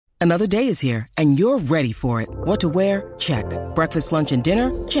Another day is here, and you're ready for it. What to wear? Check. Breakfast, lunch, and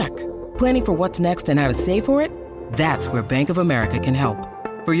dinner? Check. Planning for what's next and how to save for it? That's where Bank of America can help.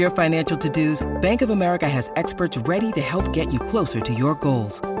 For your financial to-dos, Bank of America has experts ready to help get you closer to your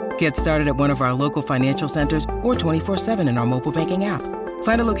goals. Get started at one of our local financial centers or 24/7 in our mobile banking app.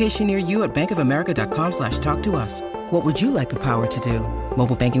 Find a location near you at bankofamerica.com/talktous. What would you like the power to do?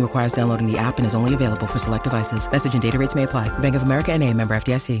 Mobile banking requires downloading the app and is only available for select devices. Message and data rates may apply. Bank of America N.A., member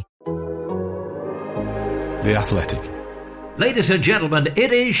FDIC. The Athletic. Ladies and gentlemen,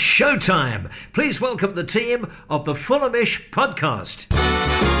 it is showtime. Please welcome the team of the Fulhamish podcast.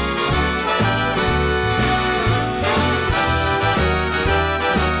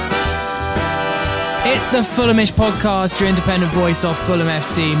 It's the Fulhamish podcast, your independent voice of Fulham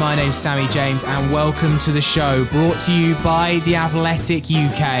FC. My name's Sammy James and welcome to the show, brought to you by The Athletic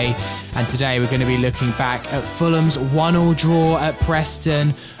UK. And today we're going to be looking back at Fulham's 1-1 draw at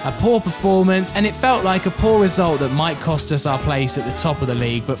Preston, a poor performance, and it felt like a poor result that might cost us our place at the top of the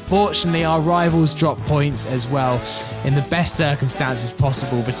league. But fortunately, our rivals dropped points as well in the best circumstances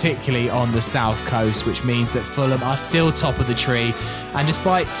possible, particularly on the south coast, which means that Fulham are still top of the tree. And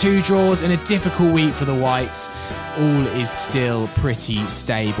despite 2 draws in a difficult week for the Whites, all is still pretty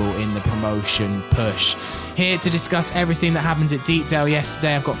stable in the promotion push. Here to discuss everything that happened at Deepdale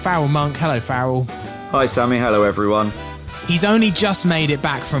yesterday, I've got Farrell Monk. Hello, Farrell. Hi, Sammy. Hello, everyone. He's only just made it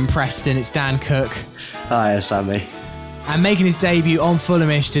back from Preston. It's Dan Cook. Hi, Sammy. And making his debut on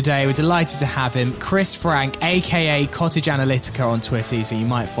Fulhamish today, we're delighted to have him, Chris Frank, a.k.a. Cottage Analytica on Twitter, so you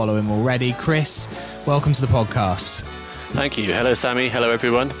might follow him already. Chris, welcome to the podcast. Thank you. Hello, Sammy. Hello,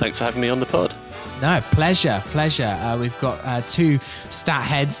 everyone. Thanks for having me on the pod. No, pleasure. We've got 2 stat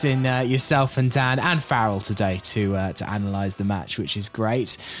heads in yourself and Dan and Farrell today to analyse the match, which is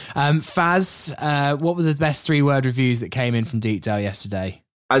great. Faz, what were the best 3-word reviews that came in from Deepdale yesterday?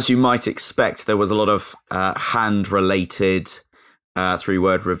 As you might expect, there was a lot of hand-related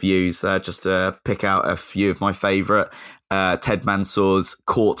 3-word reviews. Just to pick out a few of my favourite. Ted Mansour's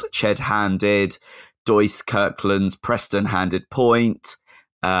caught Ched-handed, Doyce Kirkland's Preston handed point.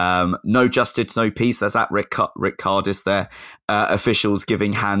 No justice, no peace. That's at Rick Cardis there. Officials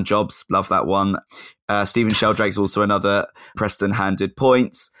giving hand jobs. Love that one. Stephen Sheldrake's also another Preston handed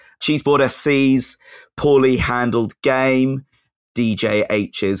points. Cheeseboard SC's poorly handled game. DJ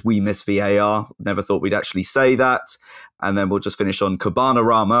H's we miss VAR. Never thought we'd actually say that. And then we'll just finish on Cabana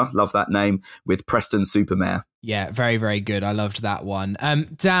Rama. Love that name, with Preston Supermare. Yeah, very, very good. I loved that one.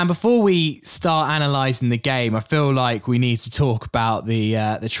 Dan, before we start analysing the game, I feel like we need to talk about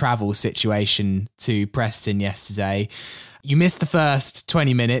the travel situation to Preston yesterday. You missed the first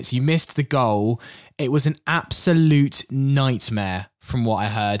 20 minutes. You missed the goal. It was an absolute nightmare, from what I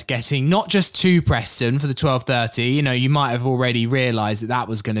heard, getting not just to Preston for the 12:30. You know, you might have already realised that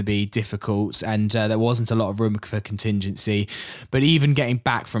was going to be difficult and there wasn't a lot of room for contingency. But even getting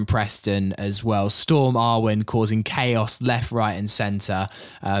back from Preston as well, Storm Arwen causing chaos left, right and centre.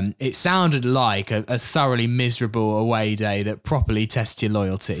 It sounded like a thoroughly miserable away day that properly tests your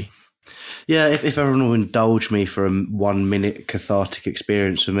loyalty. Yeah, if everyone will indulge me for a 1-minute cathartic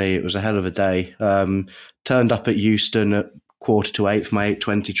experience for me, it was a hell of a day. Turned up at Euston at 7:45 for my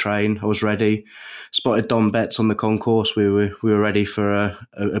 8:20 train. I was ready. Spotted Don Betts on the concourse. We were ready for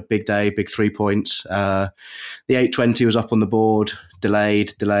a big day, big 3 points. The 8:20 was up on the board,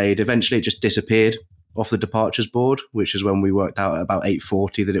 delayed. Eventually it just disappeared off the departures board, which is when we worked out at about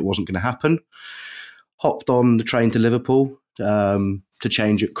 8:40 that it wasn't going to happen. Hopped on the train to Liverpool to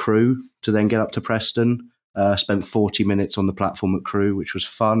change at Crewe to then get up to Preston. Spent 40 minutes on the platform at Crewe, which was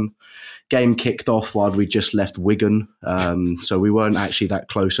fun. Game kicked off while we just left Wigan, so we weren't actually that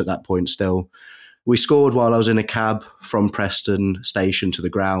close at that point still. We scored while I was in a cab from Preston station to the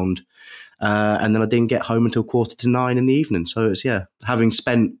ground, and then I didn't get home until 9:15 in the evening. So it's, having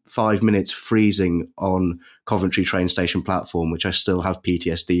spent 5 minutes freezing on Coventry train station platform, which I still have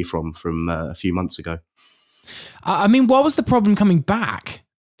PTSD from a few months ago. I mean, what was the problem coming back?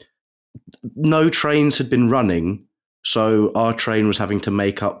 No trains had been running, so our train was having to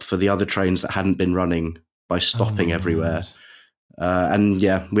make up for the other trains that hadn't been running by stopping everywhere. And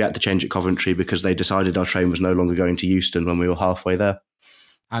we had to change at Coventry because they decided our train was no longer going to Euston when we were halfway there.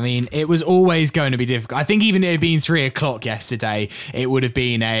 I mean, it was always going to be difficult. I think even if it had been 3:00 yesterday, it would have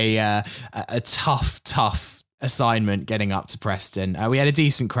been a tough assignment getting up to Preston. We had a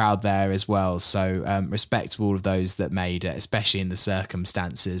decent crowd there as well, so respect to all of those that made it, especially in the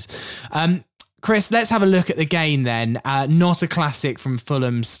circumstances. Chris, let's have a look at the game then. Not a classic from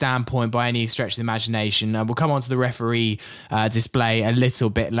Fulham's standpoint by any stretch of the imagination. We'll come on to the referee display a little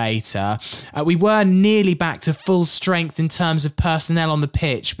bit later. We were nearly back to full strength in terms of personnel on the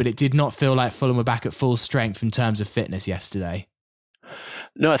pitch, but it did not feel like Fulham were back at full strength in terms of fitness yesterday.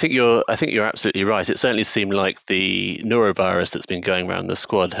 No, I think you're absolutely right. It certainly seemed like the norovirus that's been going around the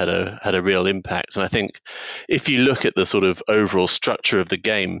squad had a real impact. And I think if you look at the sort of overall structure of the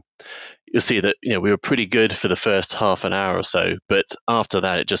game, you'll see that we were pretty good for the first half an hour or so, but after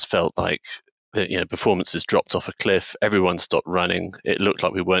that it just felt like performances dropped off a cliff. Everyone stopped running. It looked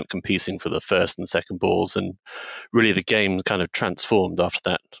like we weren't competing for the first and second balls, and really the game kind of transformed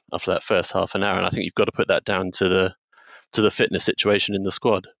after that first half an hour. And I think you've got to put that down to the fitness situation in the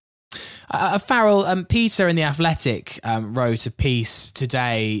squad. Farrell, Peter in The Athletic wrote a piece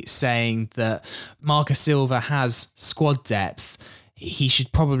today saying that Marco Silva has squad depth. He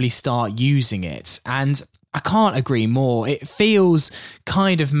should probably start using it. And I can't agree more. It feels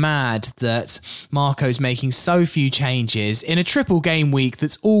kind of mad that Marco's making so few changes in a triple game week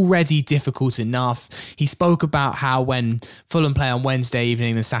that's already difficult enough. He spoke about how when Fulham play on Wednesday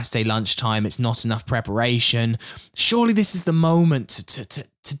evening and Saturday lunchtime, it's not enough preparation. Surely this is the moment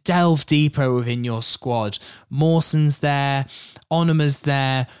to delve deeper within your squad. Mawson's there, Onuma's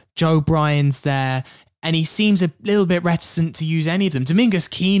there, Joe Bryan's there, and he seems a little bit reticent to use any of them. Domingos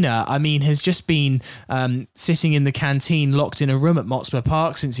Quina, has just been sitting in the canteen, locked in a room at Motspur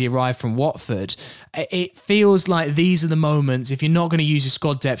Park since he arrived from Watford. It feels like these are the moments. If you're not going to use your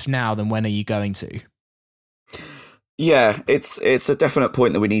squad depth now, then when are you going to? Yeah, it's a definite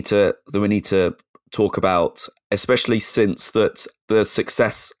point that we need to talk about, especially since that the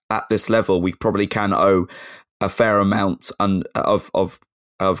success at this level, we probably can owe a fair amount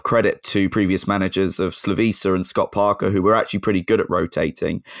of credit to previous managers of Slavisa and Scott Parker, who were actually pretty good at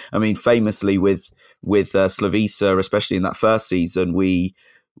rotating. Famously with Slavisa, especially in that first season, we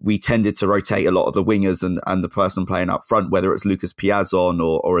tended to rotate a lot of the wingers and the person playing up front, whether it's Lucas Piazon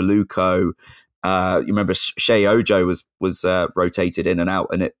or Aluko. You remember Shea Ojo was rotated in and out,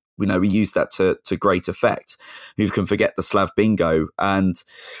 and we used that to great effect. Who can forget the Slav bingo? And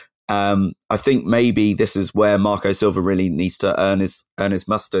I think maybe this is where Marco Silva really needs to earn his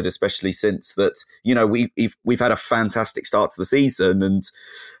mustard, especially since that we've had a fantastic start to the season, and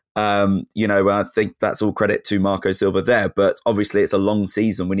I think that's all credit to Marco Silva there. But obviously, it's a long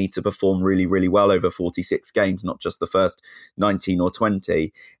season. We need to perform really, really well over 46 games, not just the first 19 or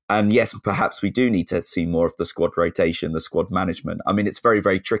 20. And yes, perhaps we do need to see more of the squad rotation, the squad management. It's very,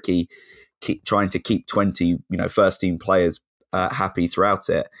 very tricky trying to keep 20 first team players happy throughout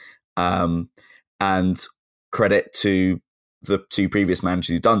it. And credit to the two previous managers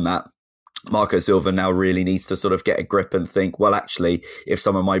who've done that. Marco Silva now really needs to sort of get a grip and think, well, actually, if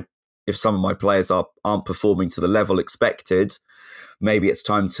some of my players aren't performing to the level expected, maybe it's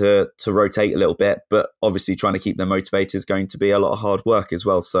time to rotate a little bit. But obviously, trying to keep them motivated is going to be a lot of hard work as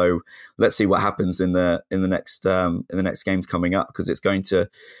well. So let's see what happens in the next games coming up, because it's going to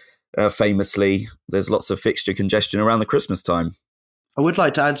famously, there's lots of fixture congestion around the Christmas time. I would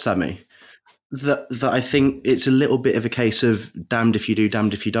like to add, Sammy, that I think it's a little bit of a case of damned if you do,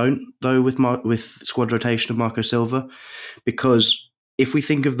 damned if you don't, though, with squad rotation of Marco Silva. Because if we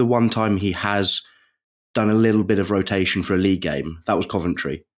think of the one time he has done a little bit of rotation for a league game, that was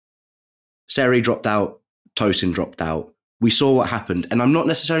Coventry. Seri dropped out, Tosin dropped out. We saw what happened. And I'm not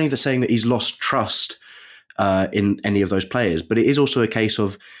necessarily saying that he's lost trust in any of those players, but it is also a case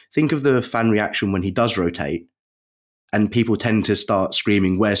of, think of the fan reaction when he does rotate. And people tend to start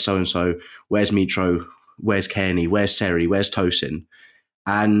screaming, where's so-and-so, where's Mitro, where's Kearney, where's Seri, where's Tosin?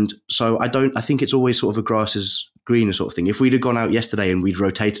 And so I think it's always sort of a grass is greener sort of thing. If we'd have gone out yesterday and we'd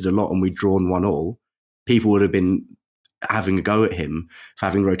rotated a lot and we'd drawn 1-1, people would have been having a go at him for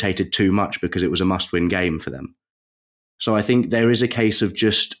having rotated too much because it was a must-win game for them. So I think there is a case of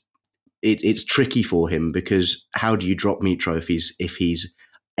just, it's tricky for him, because how do you drop Mitro if he's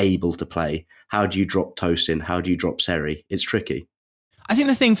able to play? How do you drop Tosin? How do you drop Seri? It's tricky. I think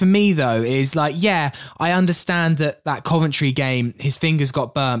the thing for me, though, is I understand that Coventry game, his fingers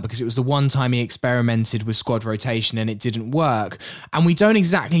got burnt because it was the one time he experimented with squad rotation and it didn't work. And we don't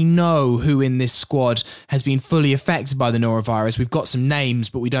exactly know who in this squad has been fully affected by the norovirus. We've got some names,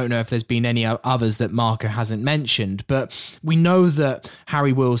 but we don't know if there's been any others that Marco hasn't mentioned. But we know that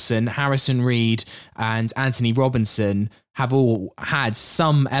Harry Wilson, Harrison Reed and Anthony Robinson have all had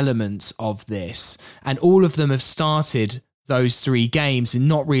some elements of this, and all of them have started those 3 games and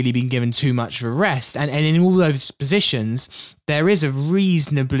not really been given too much of a rest. And in all those positions, there is a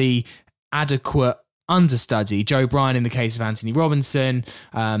reasonably adequate understudy. Joe Bryan in the case of Anthony Robinson,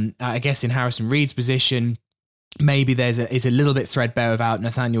 I guess in Harrison Reed's position, maybe it's a little bit threadbare without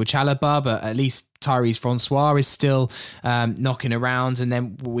Nathaniel Chalobah, but at least Tyrese Francois is still knocking around, and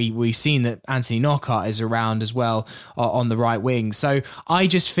then we've seen that Anthony Knockaert is around as well on the right wing. So I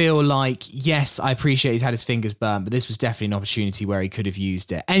just feel like, yes, I appreciate he's had his fingers burnt, but this was definitely an opportunity where he could have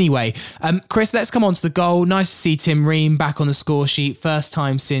used it. Anyway, Chris, let's come on to the goal. Nice to see Tim Ream back on the score sheet. First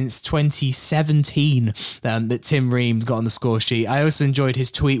time since 2017 that Tim Ream got on the score sheet. I also enjoyed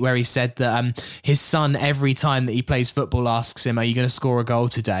his tweet where he said that his son, every time that he plays football, asks him, "Are you going to score a goal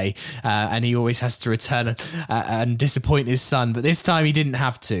today?" And he always has to return and disappoint his son, but this time he didn't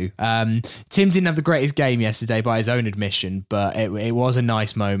have to. Tim didn't have the greatest game yesterday by his own admission, but it was a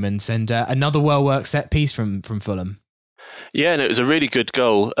nice moment, and another well-worked set piece from Fulham. Yeah, and it was a really good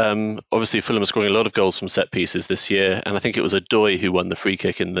goal. Obviously, Fulham are scoring a lot of goals from set pieces this year, and I think it was Adoy who won the free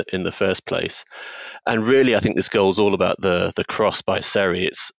kick in the first place. And really, I think this goal is all about the cross by Seri.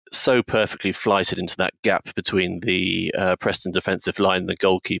 It's so perfectly flighted into that gap between the Preston defensive line and the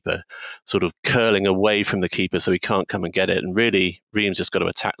goalkeeper, sort of curling away from the keeper so he can't come and get it. And really, Ream's just got to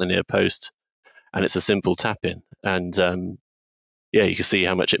attack the near post, and it's a simple tap-in. And yeah, you can see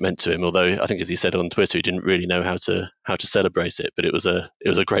how much it meant to him. Although I think, as he said on Twitter, he didn't really know how to celebrate it. But it was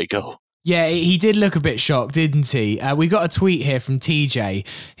a great goal. Yeah, he did look a bit shocked, didn't he? We got a tweet here from TJ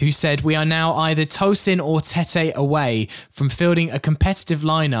who said, "We are now either Tosin or Tete away from fielding a competitive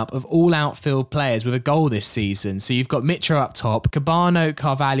lineup of all outfield players with a goal this season. So you've got Mitro up top, Cabano,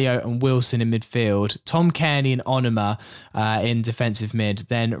 Carvalho and Wilson in midfield, Tom Cairney and Onuma in defensive mid,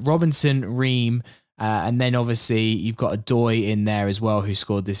 then Robinson, Ream, and then obviously you've got Adoy in there as well who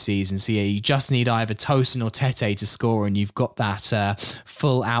scored this season. So yeah, you just need either Tosin or Tete to score, and you've got that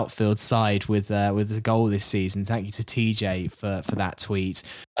full outfield side with the goal this season." Thank you to TJ for that tweet.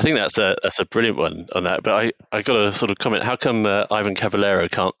 I think that's a brilliant one on that. But I got a sort of comment. How come Ivan Cavallero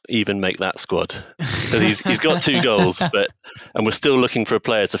can't even make that squad? Because he's got 2 goals, and we're still looking for a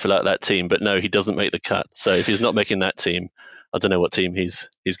player to fill out that team. But no, he doesn't make the cut. So if he's not making that team, I don't know what team he's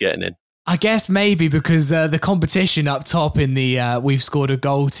getting in. I guess maybe because the competition up top in the we've scored a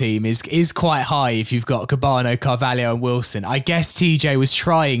goal team is quite high if you've got Cabano, Carvalho and Wilson. I guess TJ was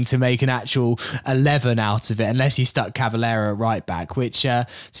trying to make an actual 11 out of it, unless he stuck Cavallero at right back, which to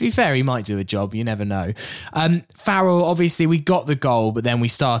be fair, he might do a job. You never know. Farrell, obviously we got the goal, but then we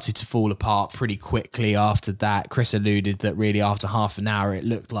started to fall apart pretty quickly after that. Chris alluded that really after half an hour it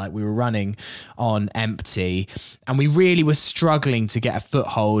looked like we were running on empty, and we really were struggling to get a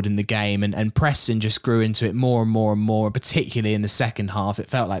foothold in the game. And Preston just grew into it more and more and more, particularly in the second half. It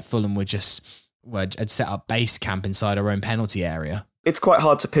felt like Fulham had set up base camp inside our own penalty area. It's quite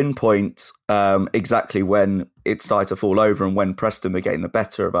hard to pinpoint exactly when it started to fall over and when Preston were getting the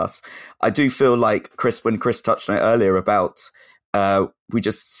better of us. I do feel like when Chris touched on it earlier about we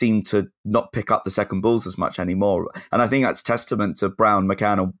just seem to not pick up the second balls as much anymore. And I think that's testament to Brown,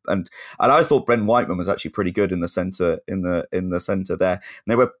 McCann, and I thought Brent Whiteman was actually pretty good in the centre there.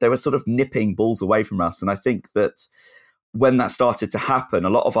 And they were sort of nipping balls away from us. And I think that when that started to happen, a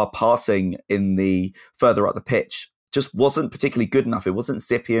lot of our passing in the further up the pitch just wasn't particularly good enough. It wasn't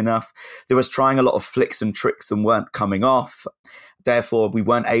zippy enough. There was trying a lot of flicks and tricks and weren't coming off. Therefore, we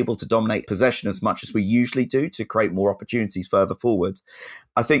weren't able to dominate possession as much as we usually do to create more opportunities further forward.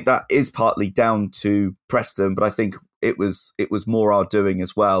 I think that is partly down to Preston, but I think it was more our doing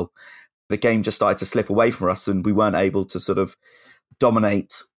as well. The game just started to slip away from us and we weren't able to sort of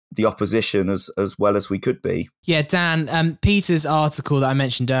dominate the opposition as well as we could be. Yeah, Dan, Peter's article that I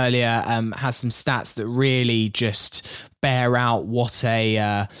mentioned earlier has some stats that really just bear out what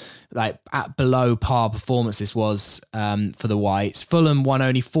a at below par performance this was for the Whites. Fulham won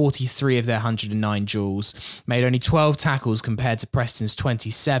only 43 of their 109 duels, made only 12 tackles compared to Preston's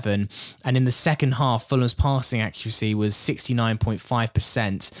 27, and in the second half, Fulham's passing accuracy was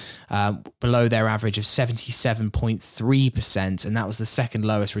 69.5%, below their average of 77.3%, and that was the second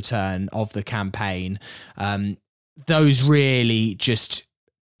lowest return of the campaign. Those really just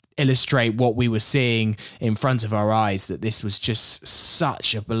illustrate what we were seeing in front of our eyes, that this was just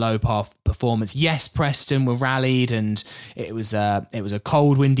such a below par performance. Yes, Preston were rallied and it was a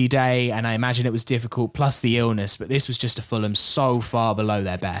cold, windy day, and I imagine it was difficult, plus the illness, but this was just a Fulham so far below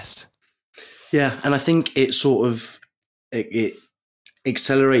their best. Yeah, and I think it sort of it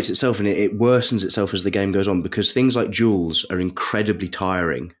accelerates itself and it worsens itself as the game goes on, because things like duels are incredibly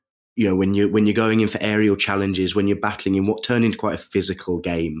tiring. You know, when you're going in for aerial challenges, when you're battling in what turned into quite a physical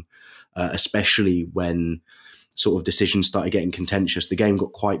game, especially when sort of decisions started getting contentious, the game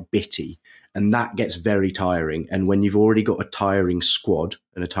got quite bitty, and that gets very tiring. And when you've already got a tiring squad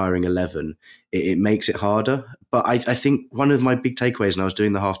and a tiring 11, it makes it harder. But I think one of my big takeaways, and I was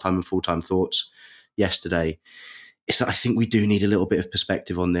doing the halftime and full-time thoughts yesterday, is that I think we do need a little bit of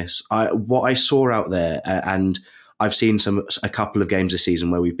perspective on this. What I saw out there, and I've seen a couple of games this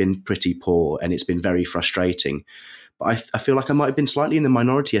season where we've been pretty poor and it's been very frustrating. But I feel like I might have been slightly in the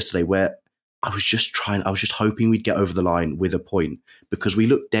minority yesterday, where I was just hoping we'd get over the line with a point, because we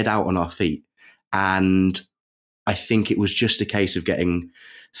looked dead out on our feet. And I think it was just a case of getting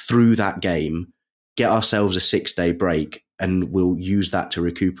through that game, get ourselves a 6-day break, and we'll use that to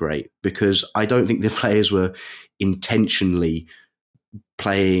recuperate, because I don't think the players were intentionally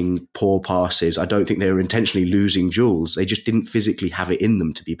playing poor passes. I don't think they were intentionally losing duels. They just didn't physically have it in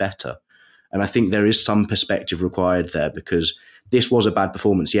them to be better. And I think there is some perspective required there, because this was a bad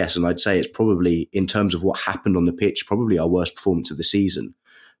performance, yes, and I'd say it's probably, in terms of what happened on the pitch, probably our worst performance of the season.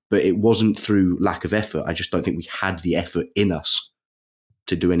 But it wasn't through lack of effort. I just don't think we had the effort in us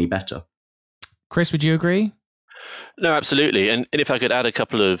to do any better. Chris, would you agree? No, absolutely. And if I could add a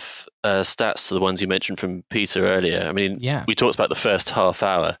couple of stats to the ones you mentioned from Peter earlier. I mean, we talked about the first half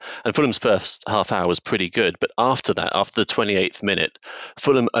hour, and Fulham's first half hour was pretty good. But after that, after the 28th minute,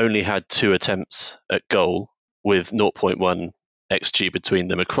 Fulham only had 2 attempts at goal with 0.1 XG between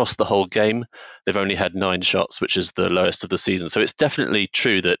them. Across the whole game, they've only had 9 shots, which is the lowest of the season. So it's definitely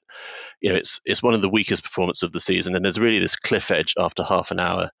true that, you know, it's one of the weakest performances of the season, and there's really this cliff edge after half an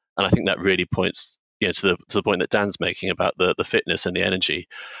hour. And I think that really points, you know, to the point that Dan's making about the fitness and the energy.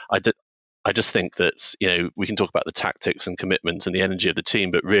 I just think that, you know, we can talk about the tactics and commitment and the energy of the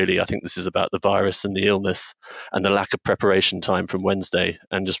team, but really I think this is about the virus and the illness and the lack of preparation time from Wednesday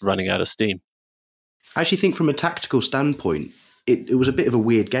and just running out of steam. I actually think from a tactical standpoint, it was a bit of a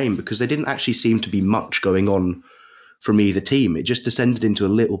weird game, because there didn't actually seem to be much going on from either team. It just descended into a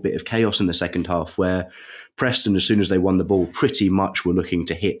little bit of chaos in the second half, where Preston, as soon as they won the ball, pretty much were looking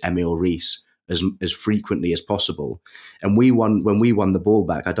to hit Emil Rees as frequently as possible. And when we won the ball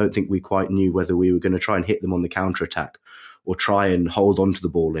back, I don't think we quite knew whether we were going to try and hit them on the counter-attack or try and hold on to the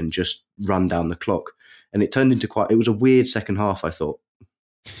ball and just run down the clock. And it turned into it was a weird second half, I thought.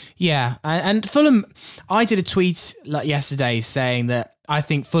 Yeah, and Fulham, I did a tweet yesterday saying that I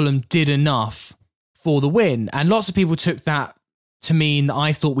think Fulham did enough for the win, and lots of people took that to mean that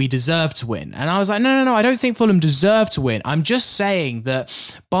I thought we deserved to win. And I was like, no, I don't think Fulham deserved to win. I'm just saying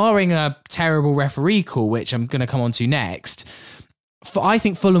that, barring a terrible referee call, which I'm going to come on to next, I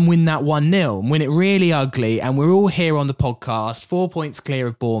think Fulham win that 1-0, win it really ugly, and we're all here on the podcast, 4 points clear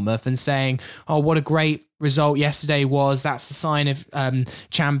of Bournemouth, and saying, oh, what a great result yesterday was. That's the sign of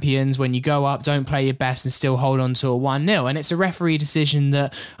champions. When you go up, don't play your best and still hold on to a 1-0. And it's a referee decision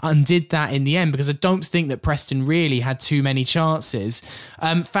that undid that in the end, because I don't think that Preston really had too many chances.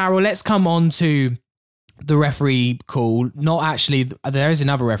 Farrell, let's come on to the referee call. Not actually, there is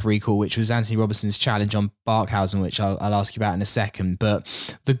another referee call, which was Anthony Robertson's challenge on Barkhausen, which I'll ask you about in a second.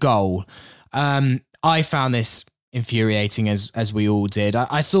 But the goal, I found this infuriating, as we all did.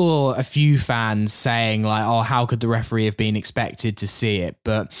 I saw a few fans saying like, oh, how could the referee have been expected to see it?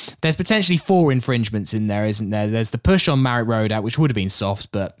 But there's potentially 4 infringements in there, isn't there? There's the push on Marek Rodak, which would have been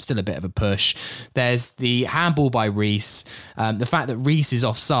soft, but still a bit of a push. There's the handball by Rees, the fact that Rees is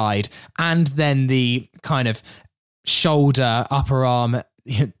offside, and then the kind of shoulder, upper arm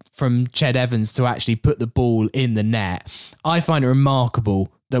from Ched Evans to actually put the ball in the net. I find it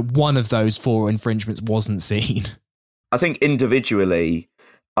remarkable that one of those 4 infringements wasn't seen. I think individually,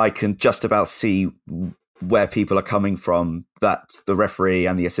 I can just about see where people are coming from, that the referee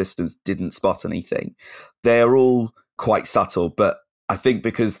and the assistants didn't spot anything. They're all quite subtle, but I think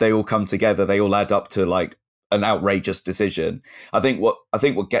because they all come together, they all add up to like an outrageous decision. I think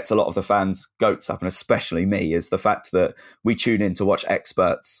what gets a lot of the fans' goats up, and especially me, is the fact that we tune in to watch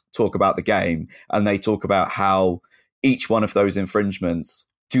experts talk about the game, and they talk about how each one of those infringements,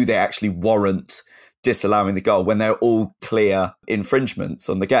 do they actually warrant disallowing the goal when they're all clear infringements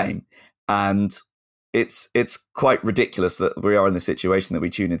on the game? And it's quite ridiculous that we are in the situation that we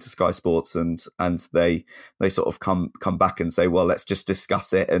tune into Sky Sports and they sort of come back and say, well, let's just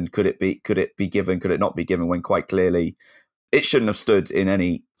discuss it, and could it be given, could it not be given, when quite clearly it shouldn't have stood in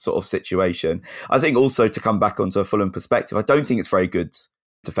any sort of situation. I think also, to come back onto a Fulham perspective, I don't think it's very good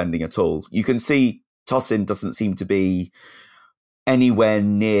defending at all. You can see Tosin doesn't seem to be anywhere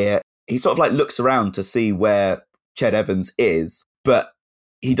near. He sort of like looks around to see where Ched Evans is, but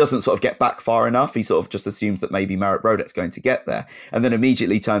he doesn't sort of get back far enough. He sort of just assumes that maybe Marek Rodak's going to get there, and then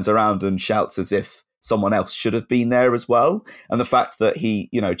immediately turns around and shouts as if someone else should have been there as well. And the fact that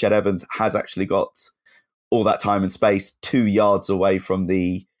Ched Evans has actually got all that time and space 2 yards away from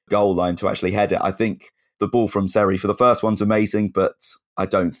the goal line to actually head it. I think the ball from Seri for the first one's amazing, but I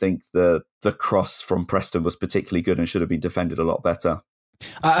don't think the cross from Preston was particularly good and should have been defended a lot better.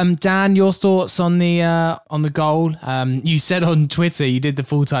 Dan, your thoughts on the goal? You said on Twitter, you did the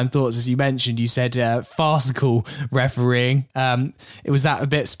full-time thoughts, as you mentioned. You said farcical refereeing. Was that a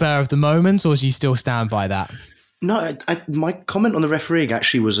bit spur of the moment, or do you still stand by that? No, my comment on the refereeing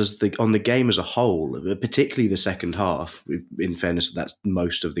actually was on the game as a whole, particularly the second half. In fairness, that's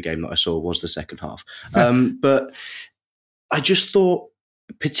most of the game that I saw was the second half. But I just thought,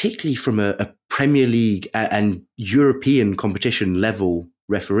 particularly from a Premier League and European competition level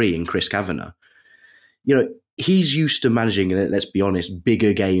referee in Chris Kavanagh, he's used to managing, let's be honest,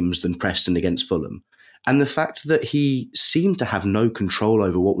 bigger games than Preston against Fulham. And the fact that he seemed to have no control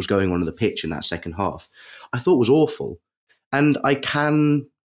over what was going on the pitch in that second half, I thought was awful. And I can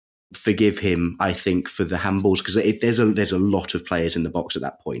forgive him, I think, for the handballs, because there's a lot of players in the box at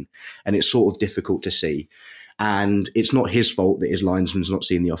that point, and it's sort of difficult to see. And it's not his fault that his linesman's not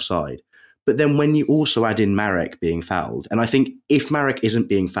seeing the offside. But then when you also add in Marek being fouled, and I think if Marek isn't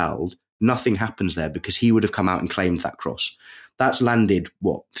being fouled, nothing happens there, because he would have come out and claimed that cross. That's landed,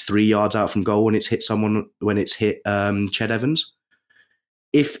 3 yards out from goal when it's hit Ched Evans.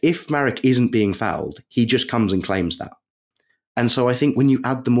 If Marek isn't being fouled, he just comes and claims that. And so I think when you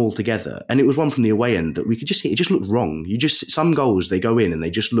add them all together, and it was one from the away end that we could just see, it just looked wrong. Some goals, they go in and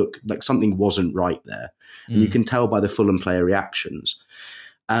they just look like something wasn't right there. And you can tell by the Fulham player reactions.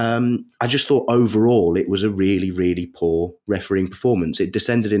 I just thought overall it was a really, really poor refereeing performance. It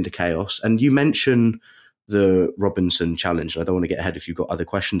descended into chaos. And you mentioned the Robinson challenge. I don't want to get ahead if you've got other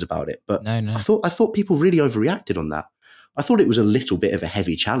questions about it, but no. I thought people really overreacted on that. I thought it was a little bit of a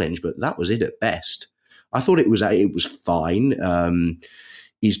heavy challenge, but that was it at best. I thought it was fine.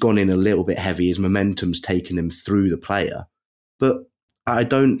 He's gone in a little bit heavy. His momentum's taken him through the player, but I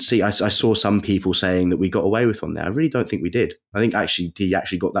don't see. I saw some people saying that we got away with one there. I really don't think we did. I think he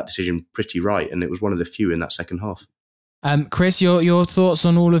actually got that decision pretty right, and it was one of the few in that second half. Chris, your thoughts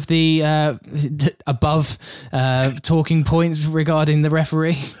on all of the above talking points regarding the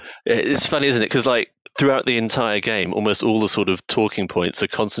referee? It's funny, isn't it? Because throughout the entire game, almost all the sort of talking points are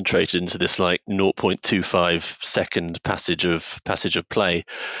concentrated into this 0.25 second passage of play.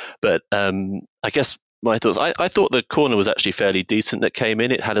 But I guess my thoughts, I thought the corner was actually fairly decent that came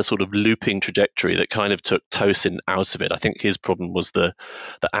in. It had a sort of looping trajectory that kind of took Tosin out of it. I think his problem was the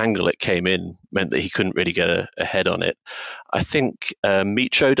angle it came in meant that he couldn't really get a head on it. I think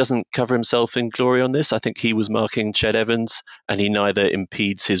Mitro doesn't cover himself in glory on this. I think he was marking Ched Evans, and he neither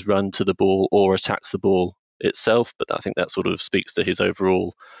impedes his run to the ball or attacks the ball itself. But I think that sort of speaks to his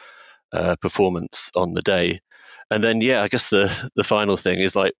overall performance on the day. And then, I guess the final thing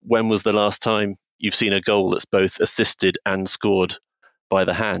is when was the last time you've seen a goal that's both assisted and scored by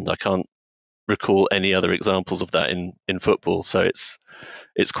the hand? I can't recall any other examples of that in football. So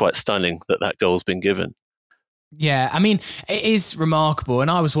it's quite stunning that goal's been given. Yeah, I mean, it is remarkable. And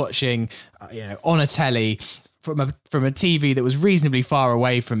I was watching, on a telly from a TV that was reasonably far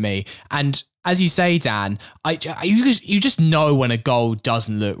away from me. And as you say, Dan, you just know when a goal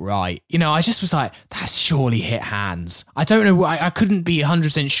doesn't look right. I just was like, that's surely hit hands. I don't know. I couldn't be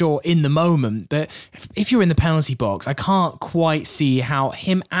 100% sure in the moment, but if you're in the penalty box, I can't quite see how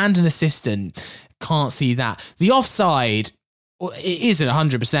him and an assistant can't see that. The offside, it isn't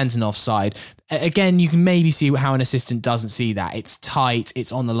 100% an offside. Again, you can maybe see how an assistant doesn't see that. It's tight,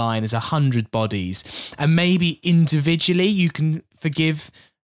 it's on the line, there's 100 bodies. And maybe individually you can forgive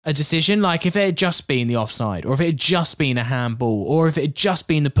a decision, like if it had just been the offside, or if it had just been a handball, or if it had just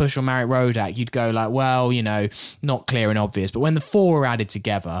been the push on Marek Rodak, you'd go not clear and obvious. But when the four are added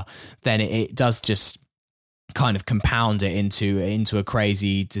together, then it does just kind of compound it into a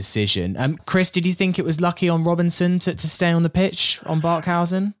crazy decision. Chris, did you think it was lucky on Robinson to stay on the pitch on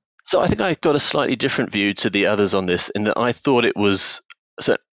Barkhausen? So I think I got a slightly different view to the others on this, in that I thought it was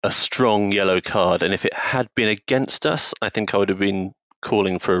a strong yellow card, and if it had been against us, I think I would have been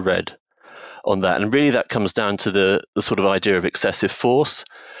calling for a red on that. And really that comes down to the sort of idea of excessive force.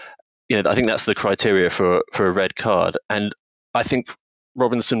 I think that's the criteria for a red card. And I think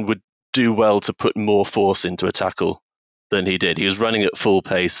Robinson would do well to put more force into a tackle than he did. He was running at full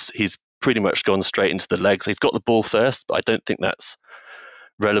pace. He's pretty much gone straight into the legs. He's got the ball first, but I don't think that's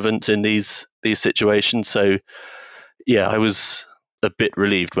relevant in these situations. So I was a bit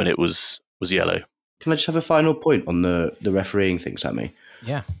relieved when it was yellow. Can I just have a final point on the refereeing thing, Sammy?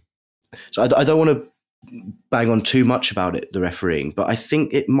 Yeah. So I don't want to bang on too much about it, the refereeing, but I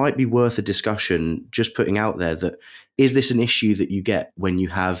think it might be worth a discussion, just putting out there that, is this an issue that you get when you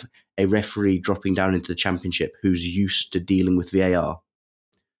have a referee dropping down into the Championship who's used to dealing with VAR?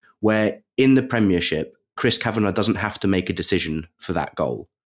 Where in the Premiership, Chris Kavanagh doesn't have to make a decision for that goal.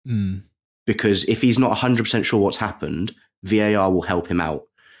 Because if he's not 100% sure what's happened, VAR will help him out.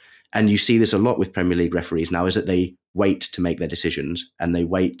 And you see this a lot with Premier League referees now, is that they wait to make their decisions and they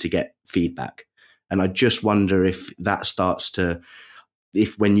wait to get feedback. And I just wonder if that starts to,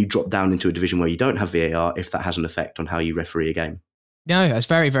 if when you drop down into a division where you don't have VAR, if that has an effect on how you referee a game. No, that's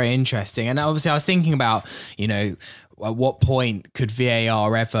very, very interesting. And obviously I was thinking about, at what point could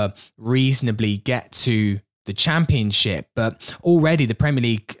VAR ever reasonably get to the Championship? But already the Premier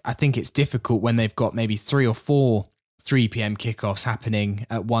League, I think it's difficult when they've got maybe 3 or 4 3 p.m. kickoffs happening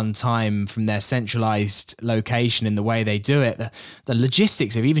at one time from their centralised location in the way they do it. The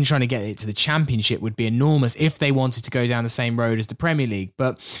logistics of even trying to get it to the Championship would be enormous if they wanted to go down the same road as the Premier League.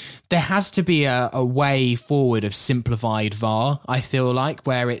 But there has to be a way forward of simplified VAR, I feel like,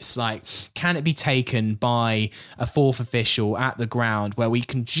 where it's like, can it be taken by a fourth official at the ground where we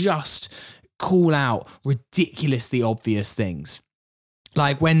can just call out ridiculously obvious things?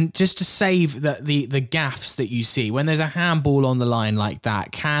 Like when, just to save the gaffes that you see, when there's a handball on the line like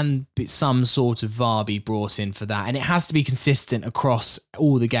that, can some sort of VAR be brought in for that? And it has to be consistent across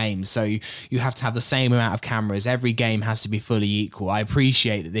all the games. So you have to have the same amount of cameras. Every game has to be fully equal. I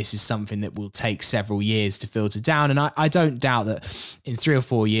appreciate that this is something that will take several years to filter down. And I don't doubt that in 3 or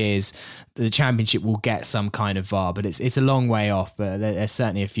 4 years, the Championship will get some kind of VAR, but it's a long way off, but there's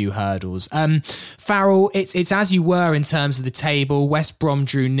certainly a few hurdles. Farrell, it's as you were in terms of the table. West Brom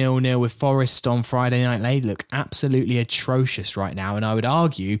drew 0-0 with Forest on Friday night. They look absolutely atrocious right now, and I would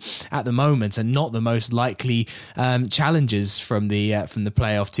argue at the moment are not the most likely challengers from the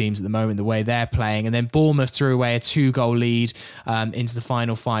playoff teams at the moment, the way they're playing. And then Bournemouth threw away a 2-goal lead into the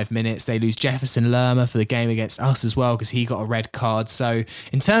final 5 minutes. They lose Jefferson Lerma for the game against us as well because he got a red card. So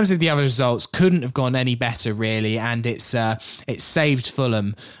in terms of the other results, couldn't have gone any better really, and it's saved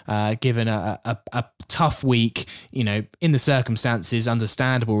Fulham given a tough week, in the circumstances.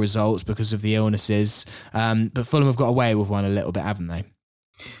 Understandable results because of the illnesses, but Fulham have got away with one a little bit, haven't they?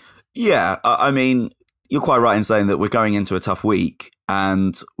 Yeah, I mean, you're quite right in saying that we're going into a tough week,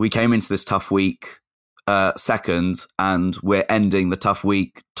 and we came into this tough week second, and we're ending the tough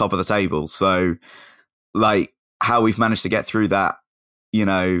week top of the table. So, like, how we've managed to get through that,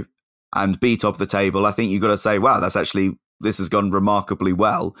 and be top of the table, I think you've got to say, wow, this has gone remarkably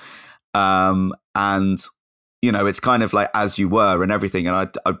well. And, it's kind of like as you were and everything. And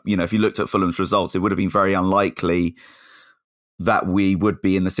I if you looked at Fulham's results, it would have been very unlikely that we would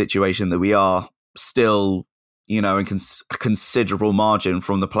be in the situation that we are still, in a considerable margin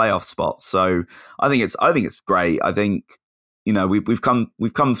from the playoff spot. So I think it's great. I think, we've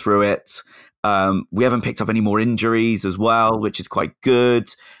come through it. We haven't picked up any more injuries as well, which is quite good.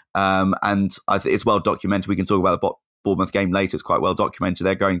 And I think it's well documented. We can talk about the Bournemouth game later. It's quite well documented.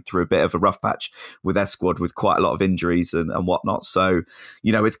 They're going through a bit of a rough patch with their squad with quite a lot of injuries and whatnot. So,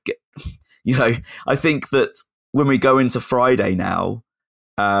 I think that when we go into Friday now,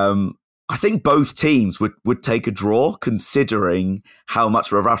 I think both teams would take a draw, considering how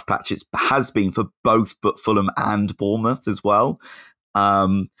much of a rough patch it has been for both Fulham and Bournemouth as well.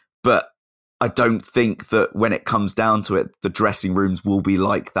 But I don't think that when it comes down to it, the dressing rooms will be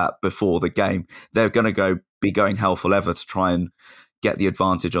like that before the game. They're going to be going hell for leather to try and get the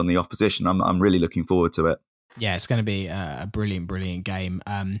advantage on the opposition. I'm really looking forward to it. Yeah, it's going to be a brilliant, brilliant game.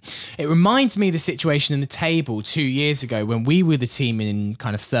 It reminds me of the situation in the table 2 years ago when we were the team in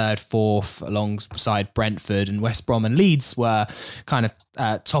kind of third, fourth, alongside Brentford, and West Brom and Leeds were kind of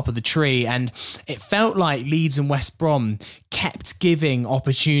top of the tree. And it felt like Leeds and West Brom kept giving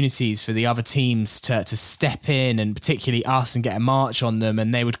opportunities for the other teams to step in, and particularly us, and get a march on them.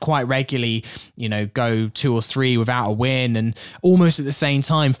 And they would quite regularly, go 2 or 3 without a win. And almost at the same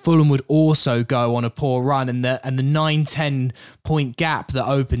time, Fulham would also go on a poor run. And the 9-10 point gap that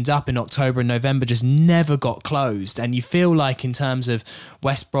opened up in October and November just never got closed. And you feel like in terms of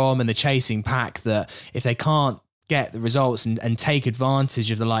West Brom and the chasing pack, that if they can't get the results and take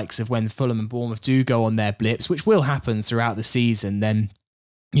advantage of the likes of when Fulham and Bournemouth do go on their blips, which will happen throughout the season, then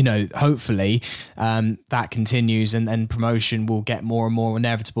hopefully that continues and promotion will get more and more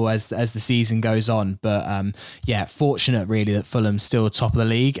inevitable as the season goes on. But fortunate really that Fulham's still top of the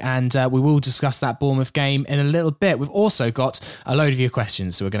league, and we will discuss that Bournemouth game in a little bit. We've also got a load of your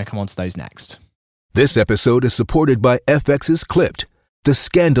questions, so we're going to come on to those next. This episode is supported by FX's Clipped, the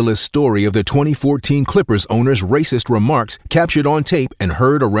scandalous story of the 2014 Clippers owner's racist remarks captured on tape and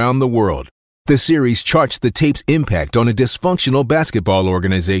heard around the world. The series charts the tape's impact on a dysfunctional basketball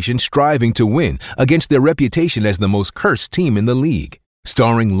organization striving to win against their reputation as the most cursed team in the league.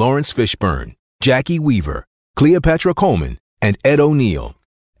 Starring Lawrence Fishburne, Jackie Weaver, Cleopatra Coleman, and Ed O'Neill.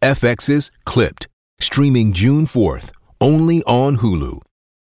 FX's Clipped, streaming June 4th, only on Hulu.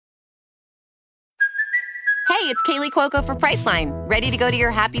 Hey, it's Kaylee Cuoco for Priceline. Ready to go to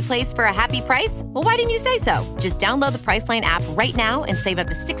your happy place for a happy price? Well, why didn't you say so? Just download the Priceline app right now and save up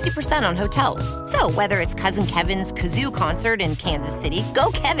to 60% on hotels. So whether it's Cousin Kevin's Kazoo Concert in Kansas City,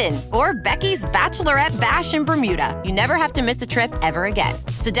 go Kevin, or Becky's Bachelorette Bash in Bermuda, you never have to miss a trip ever again.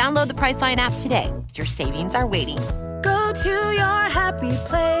 So download the Priceline app today. Your savings are waiting. Go to your happy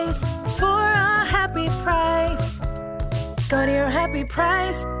place for a happy price. Go to your happy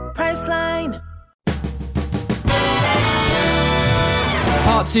price, Priceline.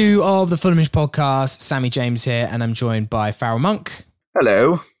 Part 2 of the Fulhamish podcast. Sammy James here, and I'm joined by Farrell Monk.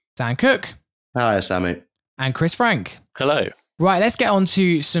 Hello. Dan Cook. Hi, Sammy. And Chris Frank. Hello. Right, let's get on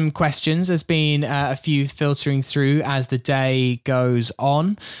to some questions. There's been a few filtering through as the day goes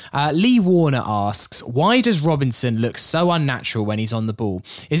on. Lee Warner asks, why does Robinson look so unnatural when he's on the ball?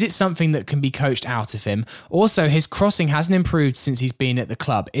 Is it something that can be coached out of him? Also, his crossing hasn't improved since he's been at the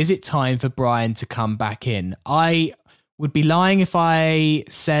club. Is it time for Brian to come back in? I would be lying if I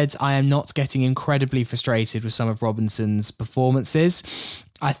said I am not getting incredibly frustrated with some of Robinson's performances.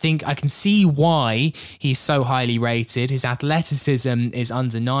 I think I can see why he's so highly rated. His athleticism is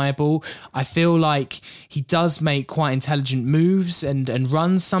undeniable. I feel like he does make quite intelligent moves and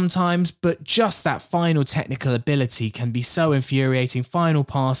runs sometimes, but just that final technical ability can be so infuriating. Final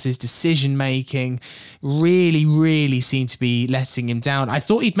passes, decision making, really seem to be letting him down. I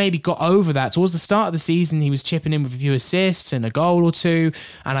thought he'd maybe got over that. Towards the start of the season, he was chipping in with a few assists and a goal or two,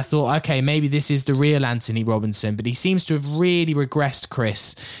 and I thought, okay, maybe this is the real Anthony Robinson, but he seems to have really regressed,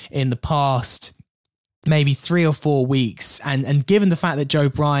 Chris, in the past maybe 3 or 4 weeks, and given the fact that Joe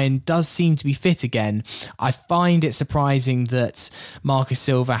Bryan does seem to be fit again, I find it surprising that Marcus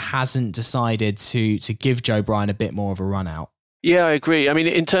Silva hasn't decided to give Joe Bryan a bit more of a run out. Yeah, I agree. I mean,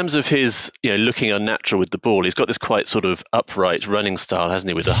 in terms of his, looking unnatural with the ball, he's got this quite sort of upright running style, hasn't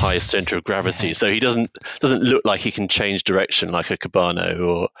he, with the highest center of gravity. Yeah. So he doesn't look like he can change direction like a Cabano,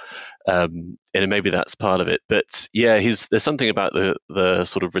 or and maybe that's part of it. But yeah, there's something about the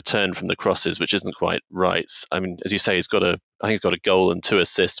sort of return from the crosses which isn't quite right. I mean, as you say, I think he's got a goal and 2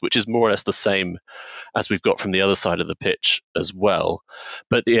 assists, which is more or less the same as we've got from the other side of the pitch as well.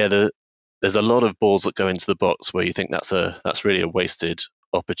 But yeah, there's a lot of balls that go into the box where you think that's really a wasted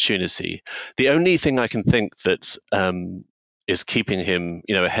opportunity. The only thing I can think that is keeping him,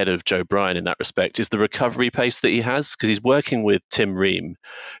 ahead of Joe Bryan in that respect is the recovery pace that he has, because he's working with Tim Ream,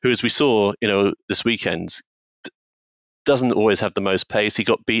 who, as we saw, this weekend, doesn't always have the most pace. He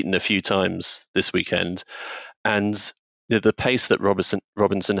got beaten a few times this weekend, and the pace that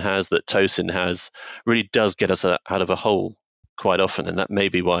Robinson has, that Tosin has, really does get us out of a hole quite often, and that may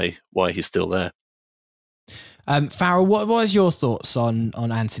be why he's still there. Farrell, what was your thoughts on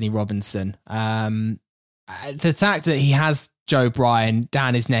Anthony Robinson? The fact that he has Joe Bryan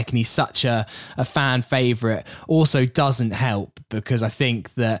down his neck and he's such a fan favourite also doesn't help, because I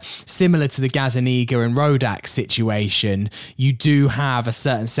think that, similar to the Gazaniga and Rodak situation, you do have a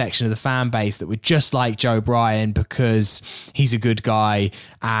certain section of the fan base that would just like Joe Bryan because he's a good guy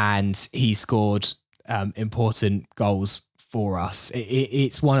and he scored important goals for us.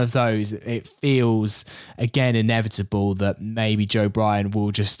 It's one of those, it feels again inevitable that maybe Joe Bryan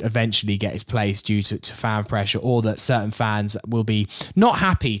will just eventually get his place due to fan pressure, or that certain fans will be not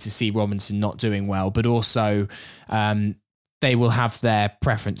happy to see Robinson not doing well, but also they will have their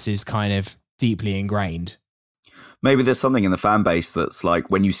preferences kind of deeply ingrained. Maybe there's something in the fan base that's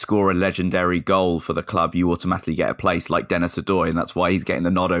like, when you score a legendary goal for the club, you automatically get a place, like Dennis Odoi, and that's why he's getting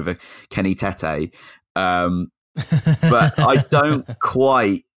the nod over Kenny Tete. But I don't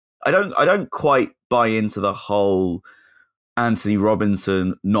quite buy into the whole Anthony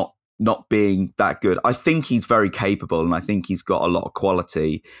Robinson not being that good. I think he's very capable, and I think he's got a lot of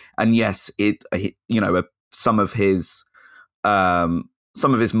quality. And yes, some of his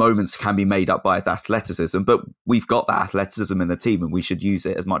moments can be made up by athleticism, but we've got that athleticism in the team, and we should use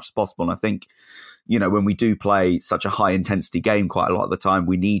it as much as possible. And I think, when we do play such a high intensity game, quite a lot of the time,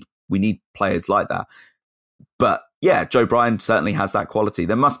 we need players like that. But yeah, Joe Bryan certainly has that quality.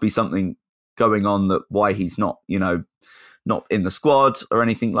 There must be something going on that why he's not in the squad or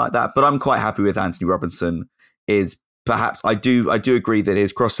anything like that. But I'm quite happy with Anthony Robinson. Is perhaps I do agree that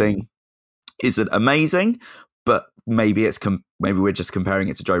his crossing isn't amazing, but maybe we're just comparing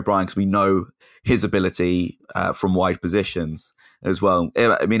it to Joe Bryan because we know his ability from wide positions as well.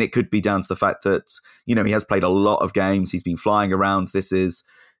 I mean, it could be down to the fact that, he has played a lot of games. He's been flying around. This is,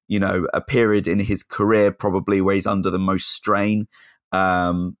 a period in his career probably where he's under the most strain,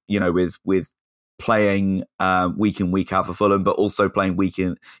 with playing week in, week out for Fulham, but also playing week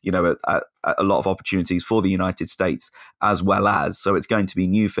in, a lot of opportunities for the United States as well as. So it's going to be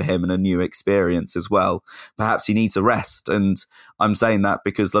new for him and a new experience as well. Perhaps he needs a rest. And I'm saying that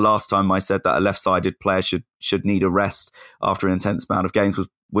because the last time I said that a left-sided player should need a rest after an intense amount of games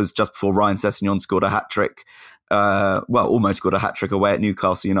was just before Ryan Sessegnon scored a hat-trick. Almost scored a hat-trick away at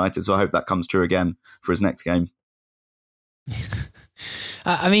Newcastle United. So I hope that comes true again for his next game.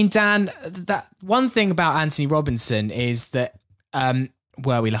 I mean, Dan, that one thing about Anthony Robinson is that,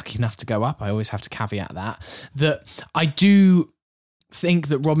 were we lucky enough to go up? I always have to caveat that I do think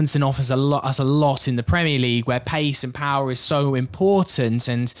that Robinson offers us a lot in the Premier League where pace and power is so important.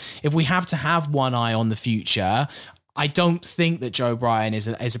 And if we have to have one eye on the future, I don't think that Joe Bryan is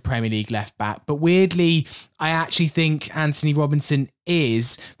a Premier League left back, but weirdly, I actually think Anthony Robinson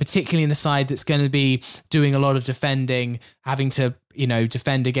is, particularly in a side that's going to be doing a lot of defending, having to,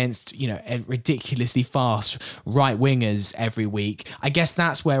 defend against, ridiculously fast right wingers every week. I guess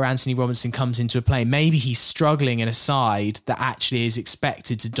that's where Anthony Robinson comes into play. Maybe he's struggling in a side that actually is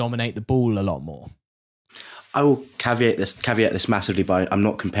expected to dominate the ball a lot more. I will caveat this massively by I'm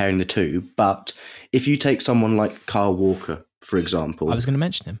not comparing the two, but if you take someone like Kyle Walker, for example. I was going to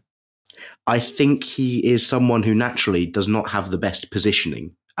mention him. I think he is someone who naturally does not have the best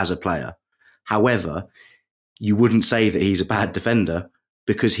positioning as a player. However, you wouldn't say that he's a bad defender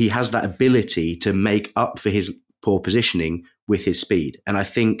because he has that ability to make up for his poor positioning with his speed. And I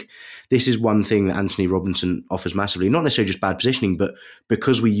think this is one thing that Anthony Robinson offers massively, not necessarily just bad positioning, but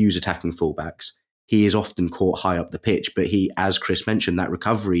because we use attacking fullbacks, he is often caught high up the pitch, but he, as Chris mentioned, that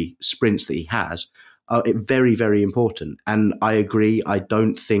recovery sprints that he has are very, very important. And I agree. I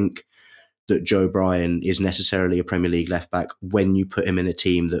don't think that Joe Bryan is necessarily a Premier League left back when you put him in a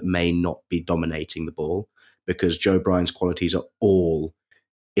team that may not be dominating the ball, because Joe Bryan's qualities are all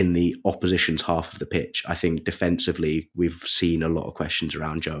in the opposition's half of the pitch. I think defensively, we've seen a lot of questions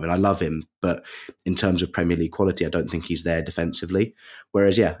around Joe, and I love him, but in terms of Premier League quality, I don't think he's there defensively.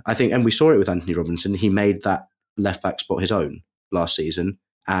 Whereas, I think, and we saw it with Anthony Robinson, he made that left back spot his own last season.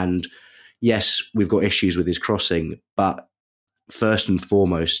 And yes, we've got issues with his crossing, but first and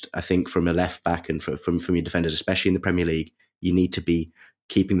foremost, I think from a left back and from your defenders, especially in the Premier League, you need to be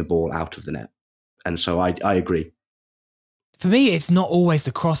keeping the ball out of the net. And so I agree. For me, it's not always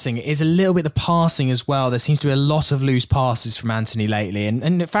the crossing. It is a little bit the passing as well. There seems to be a lot of loose passes from Anthony lately.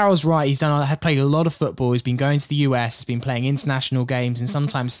 And Farrell's right. He's played a lot of football. He's been going to the US. He's been playing international games and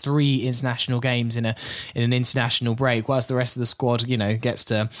sometimes 3 international games in an international break, whilst the rest of the squad, gets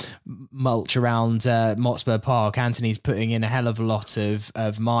to mulch around Motspur Park. Anthony's putting in a hell of a lot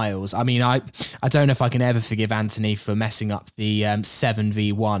of miles. I mean, I don't know if I can ever forgive Anthony for messing up the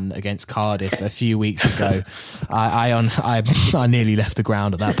 7v1 against Cardiff a few weeks ago. I nearly left the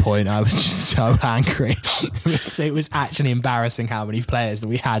ground at that point. I was just so angry. It was actually embarrassing how many players that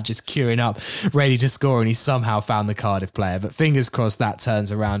we had just queuing up, ready to score, and he somehow found the Cardiff player. But fingers crossed that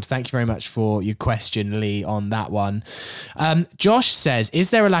turns around. Thank you very much for your question, Lee, on that one. Josh says, is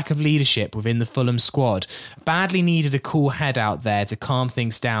there a lack of leadership within the Fulham squad? Badly needed a cool head out there to calm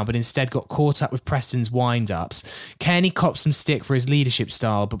things down, but instead got caught up with Preston's wind-ups. Kearney copped some stick for his leadership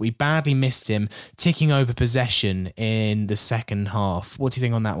style, but we badly missed him ticking over possession in the second half. What do you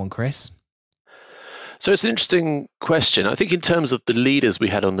think on that one, Chris? So it's an interesting question. I think in terms of the leaders we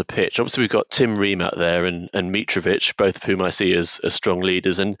had on the pitch, obviously we've got Tim Ream out there and Mitrovic, both of whom I see as strong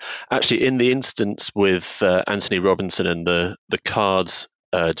leaders. And actually in the instance with Anthony Robinson and the cards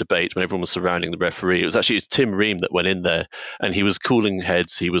debate when everyone was surrounding the referee, it was Tim Ream that went in there and he was cooling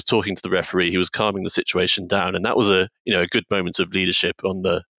heads, he was talking to the referee, he was calming the situation down, and that was a good moment of leadership on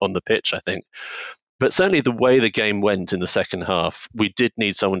the pitch, I think. But certainly the way the game went in the second half, we did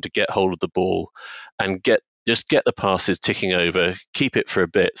need someone to get hold of the ball and get the passes ticking over, keep it for a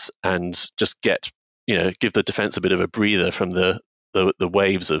bit, and just give the defence a bit of a breather from the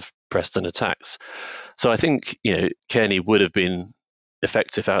waves of Preston attacks. So I think Kearney would have been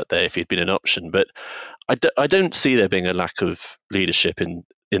effective out there if he'd been an option, but I don't see there being a lack of leadership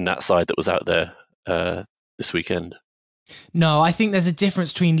in that side that was out there this weekend. No, I think there's a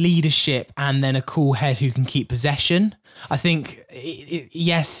difference between leadership and then a cool head who can keep possession. I think,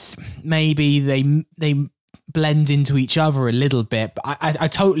 yes, maybe they blend into each other a little bit. But I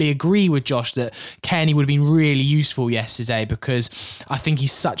totally agree with Josh that Kearney would have been really useful yesterday, because I think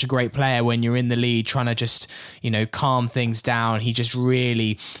he's such a great player when you're in the lead trying to just, calm things down. He just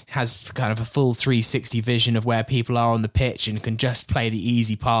really has kind of a full 360 vision of where people are on the pitch and can just play the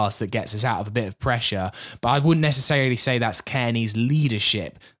easy pass that gets us out of a bit of pressure. But I wouldn't necessarily say that's Kearney's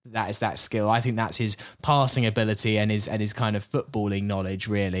leadership. That is that skill. I think that's his passing ability and his kind of footballing knowledge,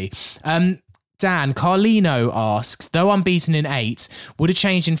 really. Dan, Carlino asks, though unbeaten in 8, would a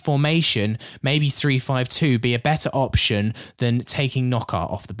change in formation, maybe 3-5-2, be a better option than taking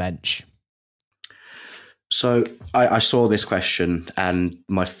Knockaert off the bench? So I saw this question and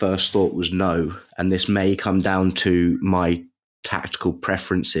my first thought was no, and this may come down to my tactical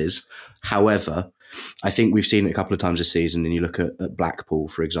preferences. However, I think we've seen it a couple of times this season, and you look at Blackpool,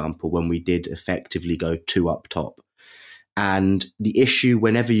 for example, when we did effectively go 2 up top. And the issue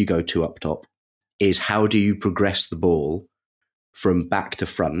whenever you go 2 up top is how do you progress the ball from back to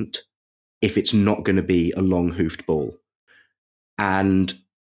front if it's not going to be a long hoofed ball? And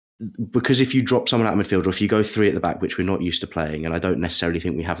because if you drop someone out of midfield, or if you go 3 at the back, which we're not used to playing, and I don't necessarily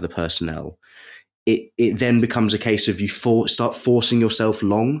think we have the personnel, it then becomes a case of you start forcing yourself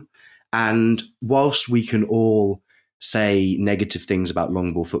long. And whilst we can all say negative things about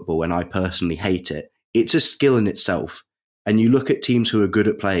long ball football, and I personally hate it, it's a skill in itself. And you look at teams who are good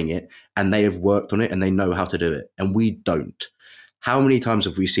at playing it and they have worked on it and they know how to do it. And we don't. How many times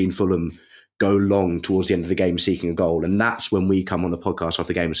have we seen Fulham go long towards the end of the game seeking a goal? And that's when we come on the podcast after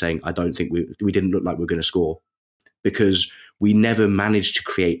the game saying, I don't think we didn't look like we were going to score, because we never managed to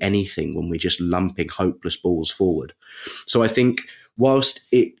create anything when we're just lumping hopeless balls forward. So I think whilst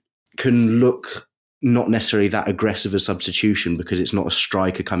it can look not necessarily that aggressive a substitution because it's not a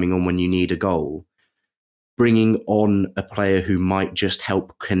striker coming on when you need a goal, bringing on a player who might just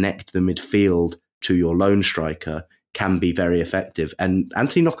help connect the midfield to your lone striker can be very effective. And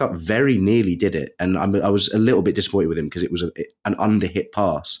Anthony Knockaert very nearly did it. And I was a little bit disappointed with him because it was an under-hit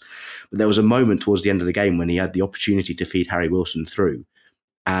pass. But there was a moment towards the end of the game when he had the opportunity to feed Harry Wilson through,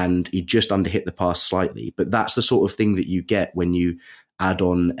 and he just under-hit the pass slightly. But that's the sort of thing that you get when you add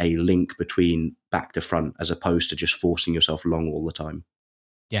on a link between back to front as opposed to just forcing yourself long all the time.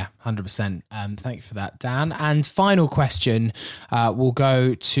 Yeah, 100%. Thank you for that, Dan. And final question will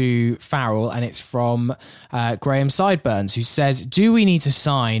go to Farrell, and it's from Graham Sideburns, who says, do we need to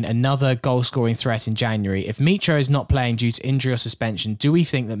sign another goal-scoring threat in January? If Mitro is not playing due to injury or suspension, do we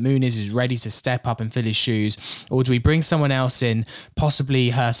think that Muniz is ready to step up and fill his shoes? Or do we bring someone else in,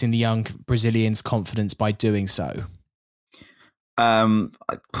 possibly hurting the young Brazilian's confidence by doing so?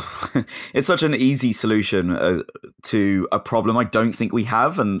 It's such an easy solution to a problem I don't think we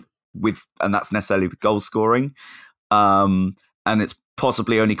have, and that's necessarily with goal scoring. And it's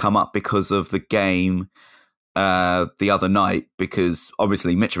possibly only come up because of the game the other night, because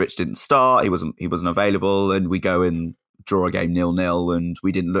obviously Mitrovic didn't start, he wasn't available, and we go and draw a game 0-0, and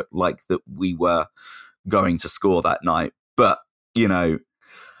we didn't look like that we were going to score that night. But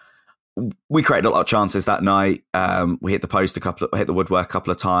we created a lot of chances that night. We hit the post hit the woodwork a couple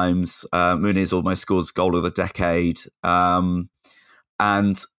of times. Muniz almost scores goal of the decade. And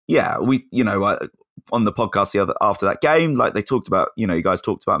yeah, we, on the podcast after that game, like they talked about, you guys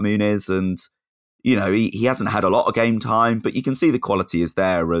talked about Muniz, and, he hasn't had a lot of game time, but you can see the quality is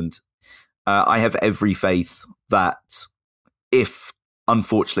there. And I have every faith that if,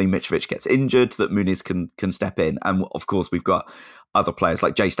 unfortunately, Mitrovic gets injured, that Muniz can step in. And of course, we've got other players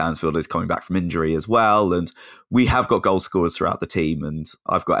like Jay Stansfield is coming back from injury as well. And we have got goal scorers throughout the team. And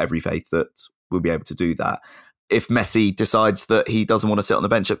I've got every faith that we'll be able to do that. If Messi decides that he doesn't want to sit on the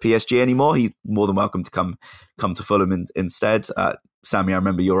bench at PSG anymore, he's more than welcome to come to Fulham instead. Sammy, I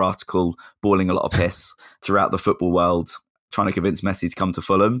remember your article boiling a lot of piss throughout the football world, trying to convince Messi to come to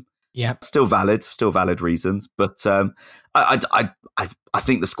Fulham. Yeah, still valid reasons. But I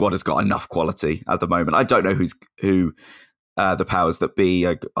think the squad has got enough quality at the moment. I don't know who the powers that be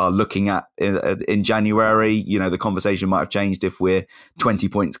are looking at in January. The conversation might have changed if we're 20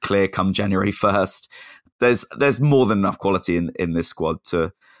 points clear come January 1st. There's more than enough quality in this squad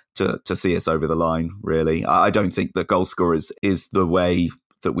to see us over the line, really. I don't think that goal scorers is the way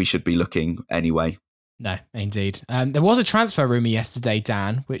that we should be looking anyway. No, indeed. There was a transfer rumour yesterday,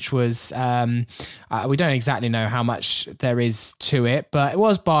 Dan, which was, we don't exactly know how much there is to it, but it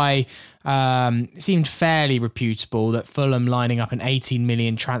was by seemed fairly reputable that Fulham lining up an 18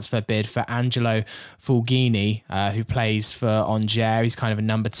 million transfer bid for Angelo Fulgini, who plays for Angers. He's kind of a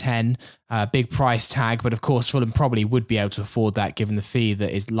number 10, big price tag, but of course Fulham probably would be able to afford that given the fee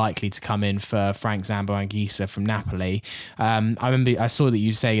that is likely to come in for Frank Zambo-Anguissa from Napoli. I saw that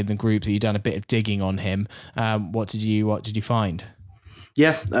you say in the group that you'd done a bit of digging on him. What did you find?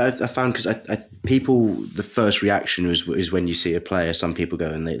 Yeah, I found because people, the first reaction is when you see a player, some people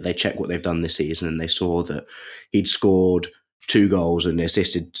go and they check what they've done this season and they saw that he'd scored 2 goals and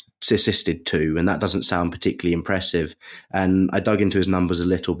assisted 2, and that doesn't sound particularly impressive. And I dug into his numbers a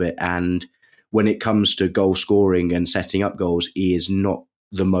little bit, and when it comes to goal scoring and setting up goals, he is not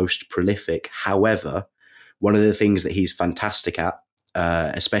the most prolific. However, one of the things that he's fantastic at,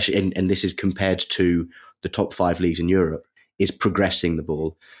 especially, and this is compared to the top 5 leagues in Europe, is progressing the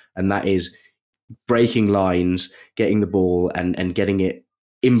ball. And that is breaking lines, getting the ball and getting it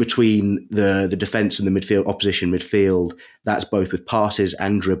in between the defence and the midfield, opposition midfield. That's both with passes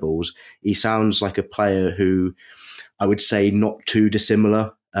and dribbles. He sounds like a player who I would say not too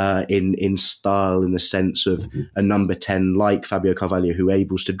dissimilar in style, in the sense of a number 10 like Fabio Carvalho, who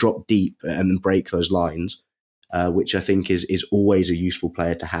able to drop deep and break those lines, which I think is always a useful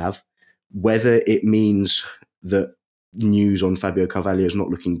player to have. Whether it means that news on Fabio Carvalho is not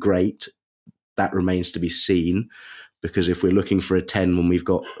looking great, that remains to be seen, because if we're looking for a 10 when we've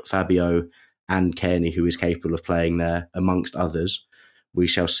got Fabio and Kearney, who is capable of playing there amongst others, we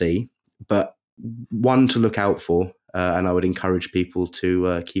shall see. But one to look out for, and I would encourage people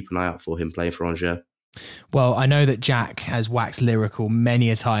to keep an eye out for him playing for Angers. Well, I know that Jack has waxed lyrical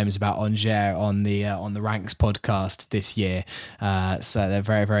many a times about Angers on the Ranks podcast this year. So they're a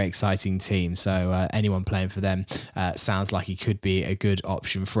very, very exciting team. So anyone playing for them sounds like he could be a good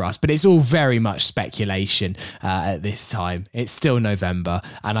option for us. But it's all very much speculation at this time. It's still November,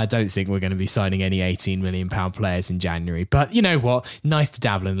 and I don't think we're going to be signing any £18 million players in January. But you know what? Nice to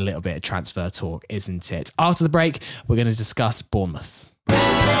dabble in a little bit of transfer talk, isn't it? After the break, we're going to discuss Bournemouth.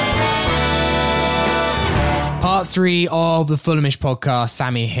 Part 3 of the Fulhamish podcast.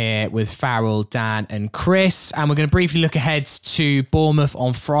 Sammy here with Farrell, Dan and Chris. And we're going to briefly look ahead to Bournemouth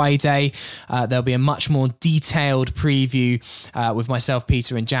on Friday. There'll be a much more detailed preview with myself,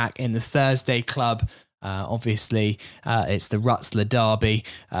 Peter and Jack in the Thursday club. Obviously, it's the Rutzler derby,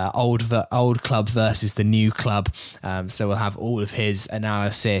 old club versus the new club. So we'll have all of his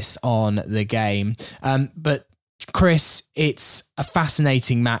analysis on the game. But Chris, it's a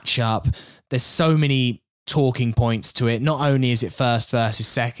fascinating matchup. There's so many talking points to it. Not only is it first versus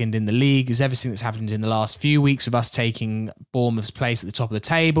second in the league, there's everything that's happened in the last few weeks of us taking Bournemouth's place at the top of the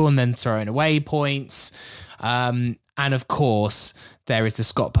table and then throwing away points. And of course, there is the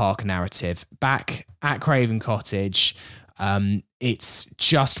Scott Parker narrative. Back at Craven Cottage, it's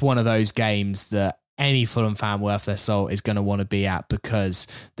just one of those games that any Fulham fan worth their salt is going to want to be at, because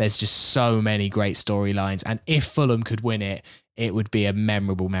there's just so many great storylines. And if Fulham could win it, it would be a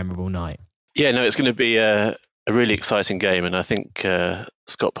memorable night. Yeah, no, it's going to be a really exciting game, and I think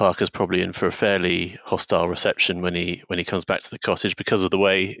Scott Parker's probably in for a fairly hostile reception when he comes back to the Cottage because of the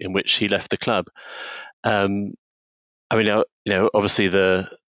way in which he left the club. I mean, obviously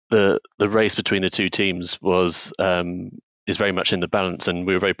the race between the two teams is very much in the balance, and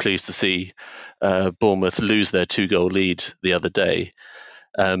we were very pleased to see Bournemouth lose their 2-goal lead the other day.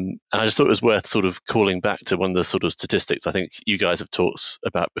 And I just thought it was worth sort of calling back to one of the sort of statistics I think you guys have talked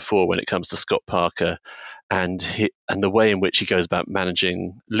about before when it comes to Scott Parker and the way in which he goes about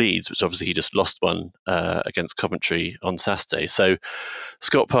managing leads, which obviously he just lost one against Coventry on Saturday. So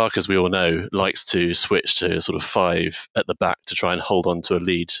Scott Parker, as we all know, likes to switch to sort of 5 at the back to try and hold on to a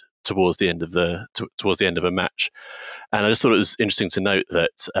lead towards the end of a match. And I just thought it was interesting to note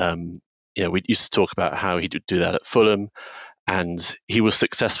that we used to talk about how he would do that at Fulham. And he was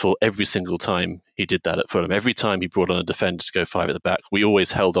successful every single time he did that at Fulham. Every time he brought on a defender to go 5 at the back, we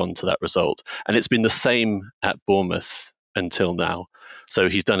always held on to that result. And it's been the same at Bournemouth until now. So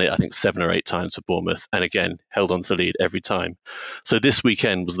he's done it, I think, 7 or 8 times for Bournemouth. And again, held on to the lead every time. So this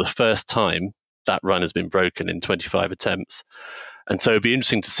weekend was the first time that run has been broken in 25 attempts. And so it'd be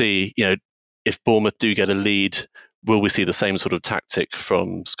interesting to see, if Bournemouth do get a lead, will we see the same sort of tactic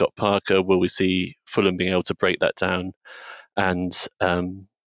from Scott Parker? Will we see Fulham being able to break that down? And bring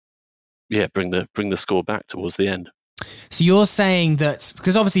the score back towards the end. So you're saying that,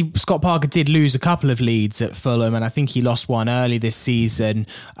 because obviously Scott Parker did lose a couple of leads at Fulham, and I think he lost one early this season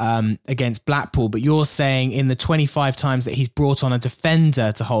against Blackpool, but you're saying in the 25 times that he's brought on a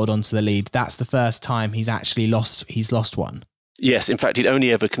defender to hold on to the lead, that's the first time he's lost one? Yes, in fact, he'd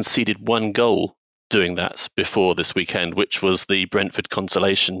only ever conceded 1 goal doing that before this weekend, which was the Brentford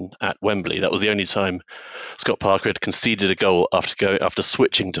consolation at Wembley. That was the only time Scott Parker had conceded a goal after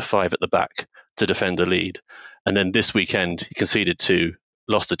switching to 5 at the back to defend a lead. And then this weekend, he conceded 2,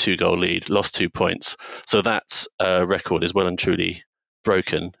 lost a 2-goal lead, lost 2 points. So that record is well and truly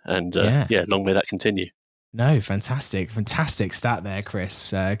broken. And long may that continue. No, fantastic stat there,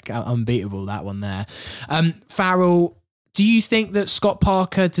 Chris. Unbeatable, that one there. Farrell, do you think that Scott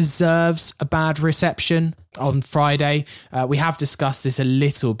Parker deserves a bad reception on Friday? We have discussed this a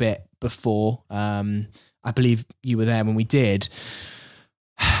little bit before. I believe you were there when we did.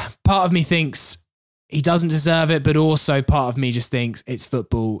 Part of me thinks he doesn't deserve it, but also part of me just thinks it's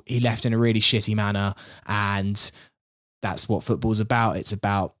football. He left in a really shitty manner, and that's what football's about. It's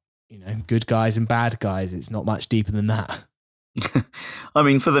about, good guys and bad guys. It's not much deeper than that. I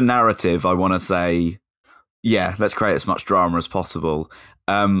mean, for the narrative, I want to say, let's create as much drama as possible.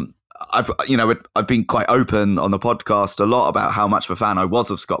 I've been quite open on the podcast a lot about how much of a fan I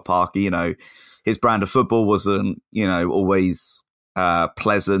was of Scott Parker. His brand of football wasn't, always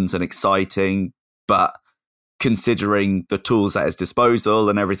pleasant and exciting, but considering the tools at his disposal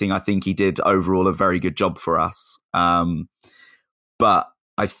and everything, I think he did overall a very good job for us. But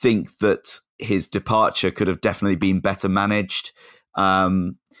I think that his departure could have definitely been better managed.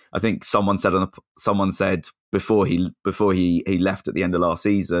 I think someone said before he left at the end of last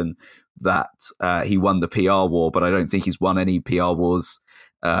season that he won the PR war, but I don't think he's won any PR wars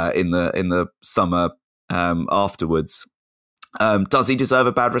in the summer afterwards. Does he deserve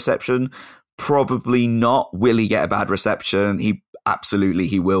a bad reception? Probably not. Will he get a bad reception? He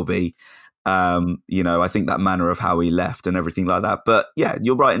will be. I think that manner of how he left and everything like that. But yeah,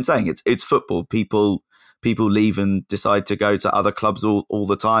 you're right in saying it's football. People leave and decide to go to other clubs all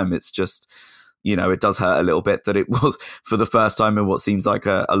the time. It's just, it does hurt a little bit that it was for the first time in what seems like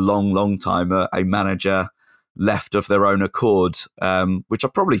a long time, a manager left of their own accord, which I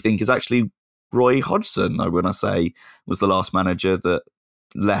probably think is actually Roy Hodgson, I want to say, was the last manager that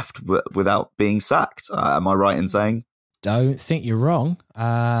left without being sacked. Am I right in saying? Don't think you're wrong.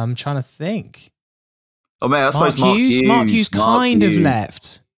 I'm trying to think. Oh, man, I suppose Mark Hughes kind of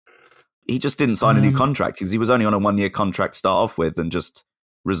left. He just didn't sign a new contract because he was only on a 1-year contract to start off with and just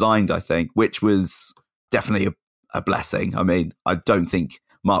resigned, I think, which was definitely a blessing. I mean, I don't think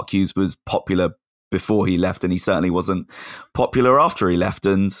Mark Hughes was popular before he left, and he certainly wasn't popular after he left.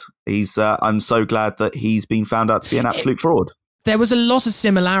 And I'm so glad that he's been found out to be an absolute fraud. There was a lot of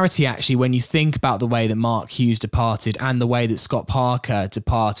similarity, actually, when you think about the way that Mark Hughes departed and the way that Scott Parker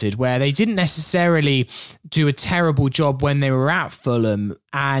departed, where they didn't necessarily do a terrible job when they were at Fulham,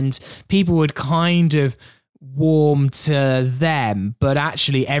 and people would kind of warm to them, but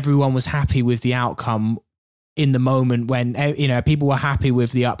actually everyone was happy with the outcome in the moment when, people were happy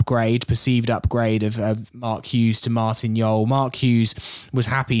with the perceived upgrade of Mark Hughes to Martin Jol. Mark Hughes was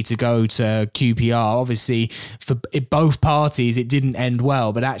happy to go to QPR. Obviously, for both parties, it didn't end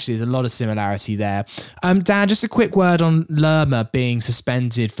well, but actually there's a lot of similarity there. Dan, just a quick word on Lerma being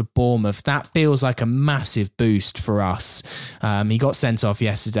suspended for Bournemouth. That feels like a massive boost for us. He got sent off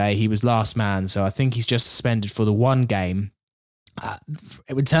yesterday. He was last man, so I think he's just suspended for the one game.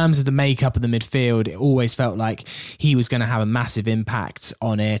 In terms of the makeup of the midfield, it always felt like he was going to have a massive impact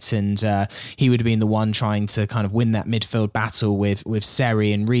on it, and he would have been the one trying to kind of win that midfield battle with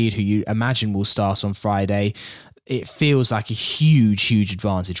Seri and Reed, who you imagine will start on Friday. It feels like a huge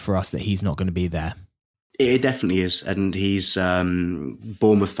advantage for us that he's not going to be there. It definitely is, and he's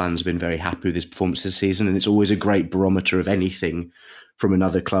Bournemouth fans have been very happy with his performance this season, and it's always a great barometer of anything from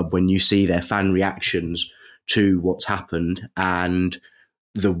another club when you see their fan reactions to what's happened. And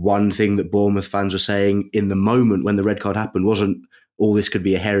the one thing that Bournemouth fans were saying in the moment when the red card happened wasn't, this could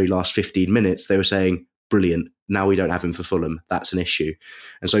be a hairy last 15 minutes. They were saying, brilliant, now we don't have him for Fulham. That's an issue.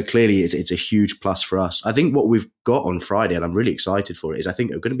 And so clearly it's a huge plus for us. I think what we've got on Friday, and I'm really excited for it, is I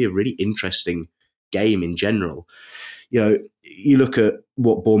think it's going to be a really interesting game in general. You look at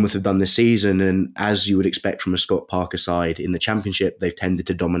what Bournemouth have done this season, and as you would expect from a Scott Parker side in the Championship, they've tended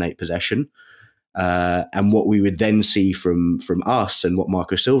to dominate possession. And what we would then see from us and what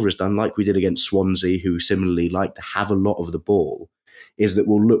Marco Silva has done, like we did against Swansea, who similarly like to have a lot of the ball, is that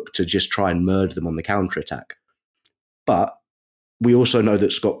we'll look to just try and murder them on the counter-attack. But we also know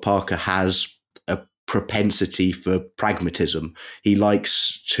that Scott Parker has a propensity for pragmatism. He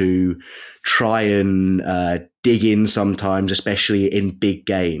likes to try and dig in sometimes, especially in big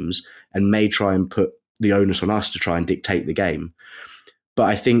games, and may try and put the onus on us to try and dictate the game. But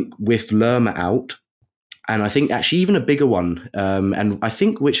I think with Lerma out, And I think actually even a bigger one, and I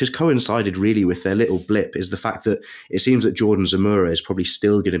think which has coincided really with their little blip, is the fact that it seems that Jordan Zamora is probably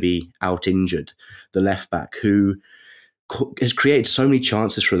still going to be out injured, the left back, who has created so many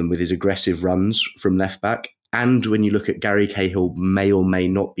chances for them with his aggressive runs from left back. And when you look at Gary Cahill may or may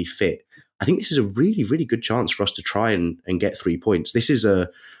not be fit, I think this is a really, really good chance for us to try and get 3 points. This is a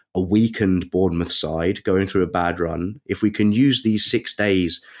weakened Bournemouth side going through a bad run. If we can use these 6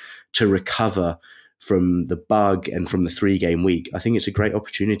 days to recover from the bug and from the 3-game week, I think it's a great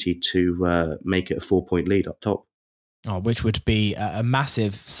opportunity to make it a 4-point lead up top. Oh, which would be a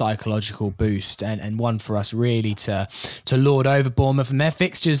massive psychological boost and one for us really to lord over Bournemouth. And their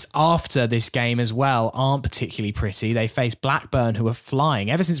fixtures after this game as well aren't particularly pretty. They face Blackburn, who are flying.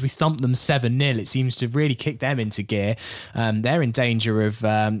 Ever since we thumped them 7-0, it seems to have really kicked them into gear. They're in danger of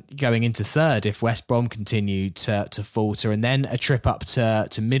going into third if West Brom continue to falter. And then a trip up to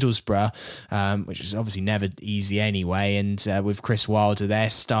Middlesbrough, which is obviously never easy anyway. And with Chris Wilder,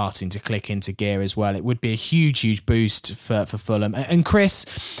 they're starting to click into gear as well. It would be a huge boost for Fulham. And Chris,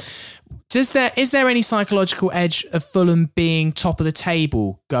 is there any psychological edge of Fulham being top of the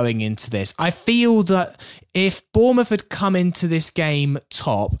table going into this? I feel that if Bournemouth had come into this game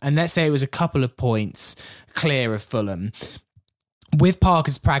top, and let's say it was a couple of points clear of Fulham, with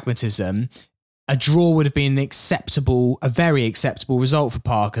Parker's pragmatism, a draw would have been a very acceptable result for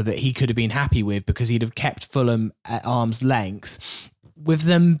Parker that he could have been happy with, because he'd have kept Fulham at arm's length. With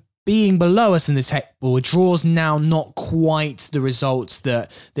them being below us in the table, a draw's now not quite the results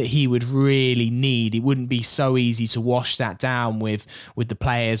that he would really need. It wouldn't be so easy to wash that down with the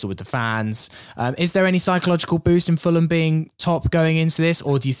players or with the fans. Is there any psychological boost in Fulham being top going into this,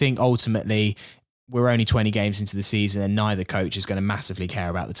 or do you think ultimately we're only 20 games into the season and neither coach is going to massively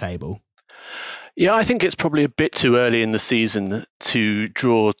care about the table? Yeah, I think it's probably a bit too early in the season to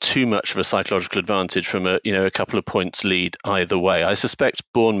draw too much of a psychological advantage from a couple of points lead either way. I suspect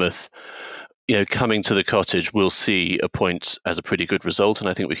Bournemouth, coming to the Cottage, will see a point as a pretty good result, and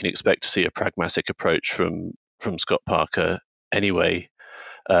I think we can expect to see a pragmatic approach from Scott Parker anyway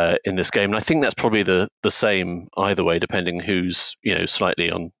in this game. And I think that's probably the same either way, depending who's slightly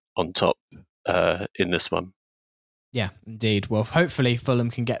on top in this one. Yeah, indeed. Well, hopefully Fulham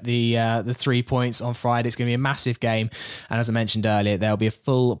can get the 3 points on Friday. It's going to be a massive game. And as I mentioned earlier, there'll be a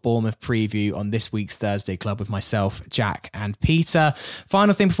full Bournemouth preview on this week's Thursday Club with myself, Jack and Peter.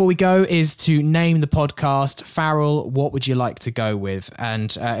 Final thing before we go is to name the podcast. Farrell, what would you like to go with?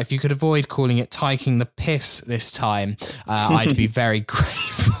 And if you could avoid calling it Taking the Piss this time, I'd be very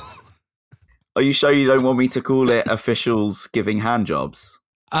grateful. Are you sure you don't want me to call it Officials Giving Handjobs?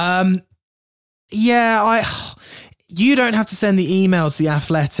 Yeah, you don't have to send the emails to The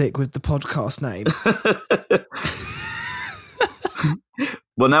Athletic with the podcast name.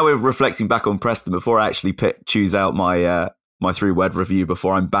 Well, now we're reflecting back on Preston before I actually choose out my 3-word review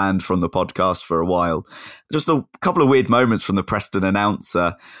before I'm banned from the podcast for a while. Just a couple of weird moments from the Preston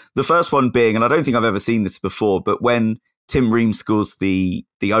announcer. The first one being, and I don't think I've ever seen this before, but when Tim Ream scores the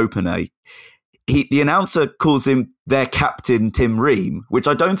opener, the announcer calls him their captain, Tim Ream, which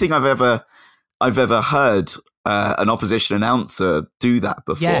I don't think I've ever heard an opposition announcer do that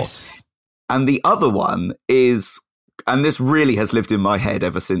before. Yes. And the other one is, and this really has lived in my head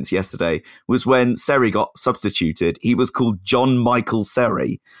ever since yesterday, was when Seri got substituted. He was called John Michael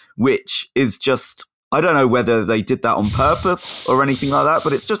Seri, which is just, I don't know whether they did that on purpose or anything like that,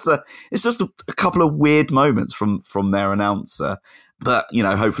 but it's just a couple of weird moments from their announcer. But,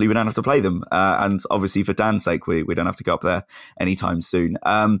 hopefully we don't have to play them. And obviously for Dan's sake, we don't have to go up there anytime soon.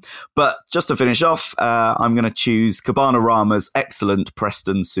 But just to finish off, I'm going to choose Cabana Rama's excellent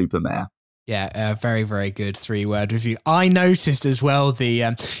Preston Supermare. Yeah, a very, very good 3-word review. I noticed as well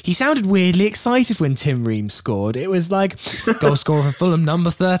he sounded weirdly excited when Tim Ream scored. It was like, goal scorer for Fulham, number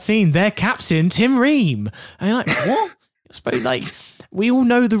 13, their captain, Tim Ream. And you're like, what? I suppose, we all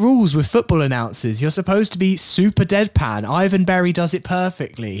know the rules with football announcers. You're supposed to be super deadpan. Ivan Berry does it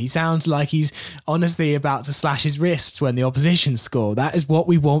perfectly. He sounds like he's honestly about to slash his wrists when the opposition score. That is what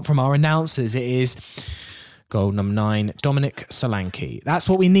we want from our announcers. It is goal number 9, Dominic Solanke. That's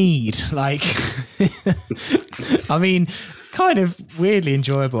what we need. I mean, kind of weirdly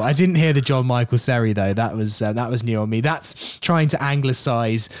enjoyable. I didn't hear the John Michael Seri though. That was new on me. That's trying to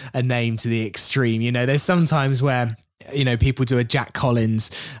anglicise a name to the extreme. There's sometimes where people do a Jack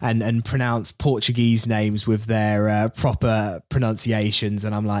Collins and pronounce Portuguese names with their proper pronunciations.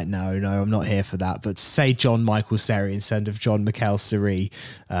 And I'm like, no, I'm not here for that. But to say John Michael Seri instead of John Mikel Seri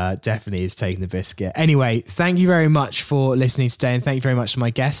definitely is taking the biscuit. Anyway, thank you very much for listening today. And thank you very much to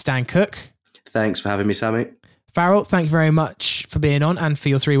my guest, Dan Cook. Thanks for having me, Sammy. Farrell, thank you very much for being on and for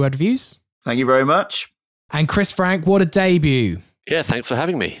your 3-word reviews. Thank you very much. And Chris Frank, what a debut. Yeah, thanks for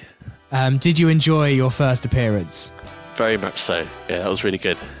having me. Did you enjoy your first appearance? Very much so. Yeah, that was really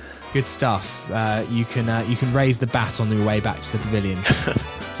good. Good stuff. You can raise the bat on your way back to the pavilion.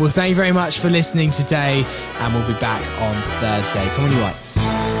 Well, thank you very much for listening today, and we'll be back on Thursday. Come on, you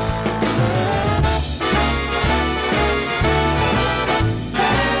Whites.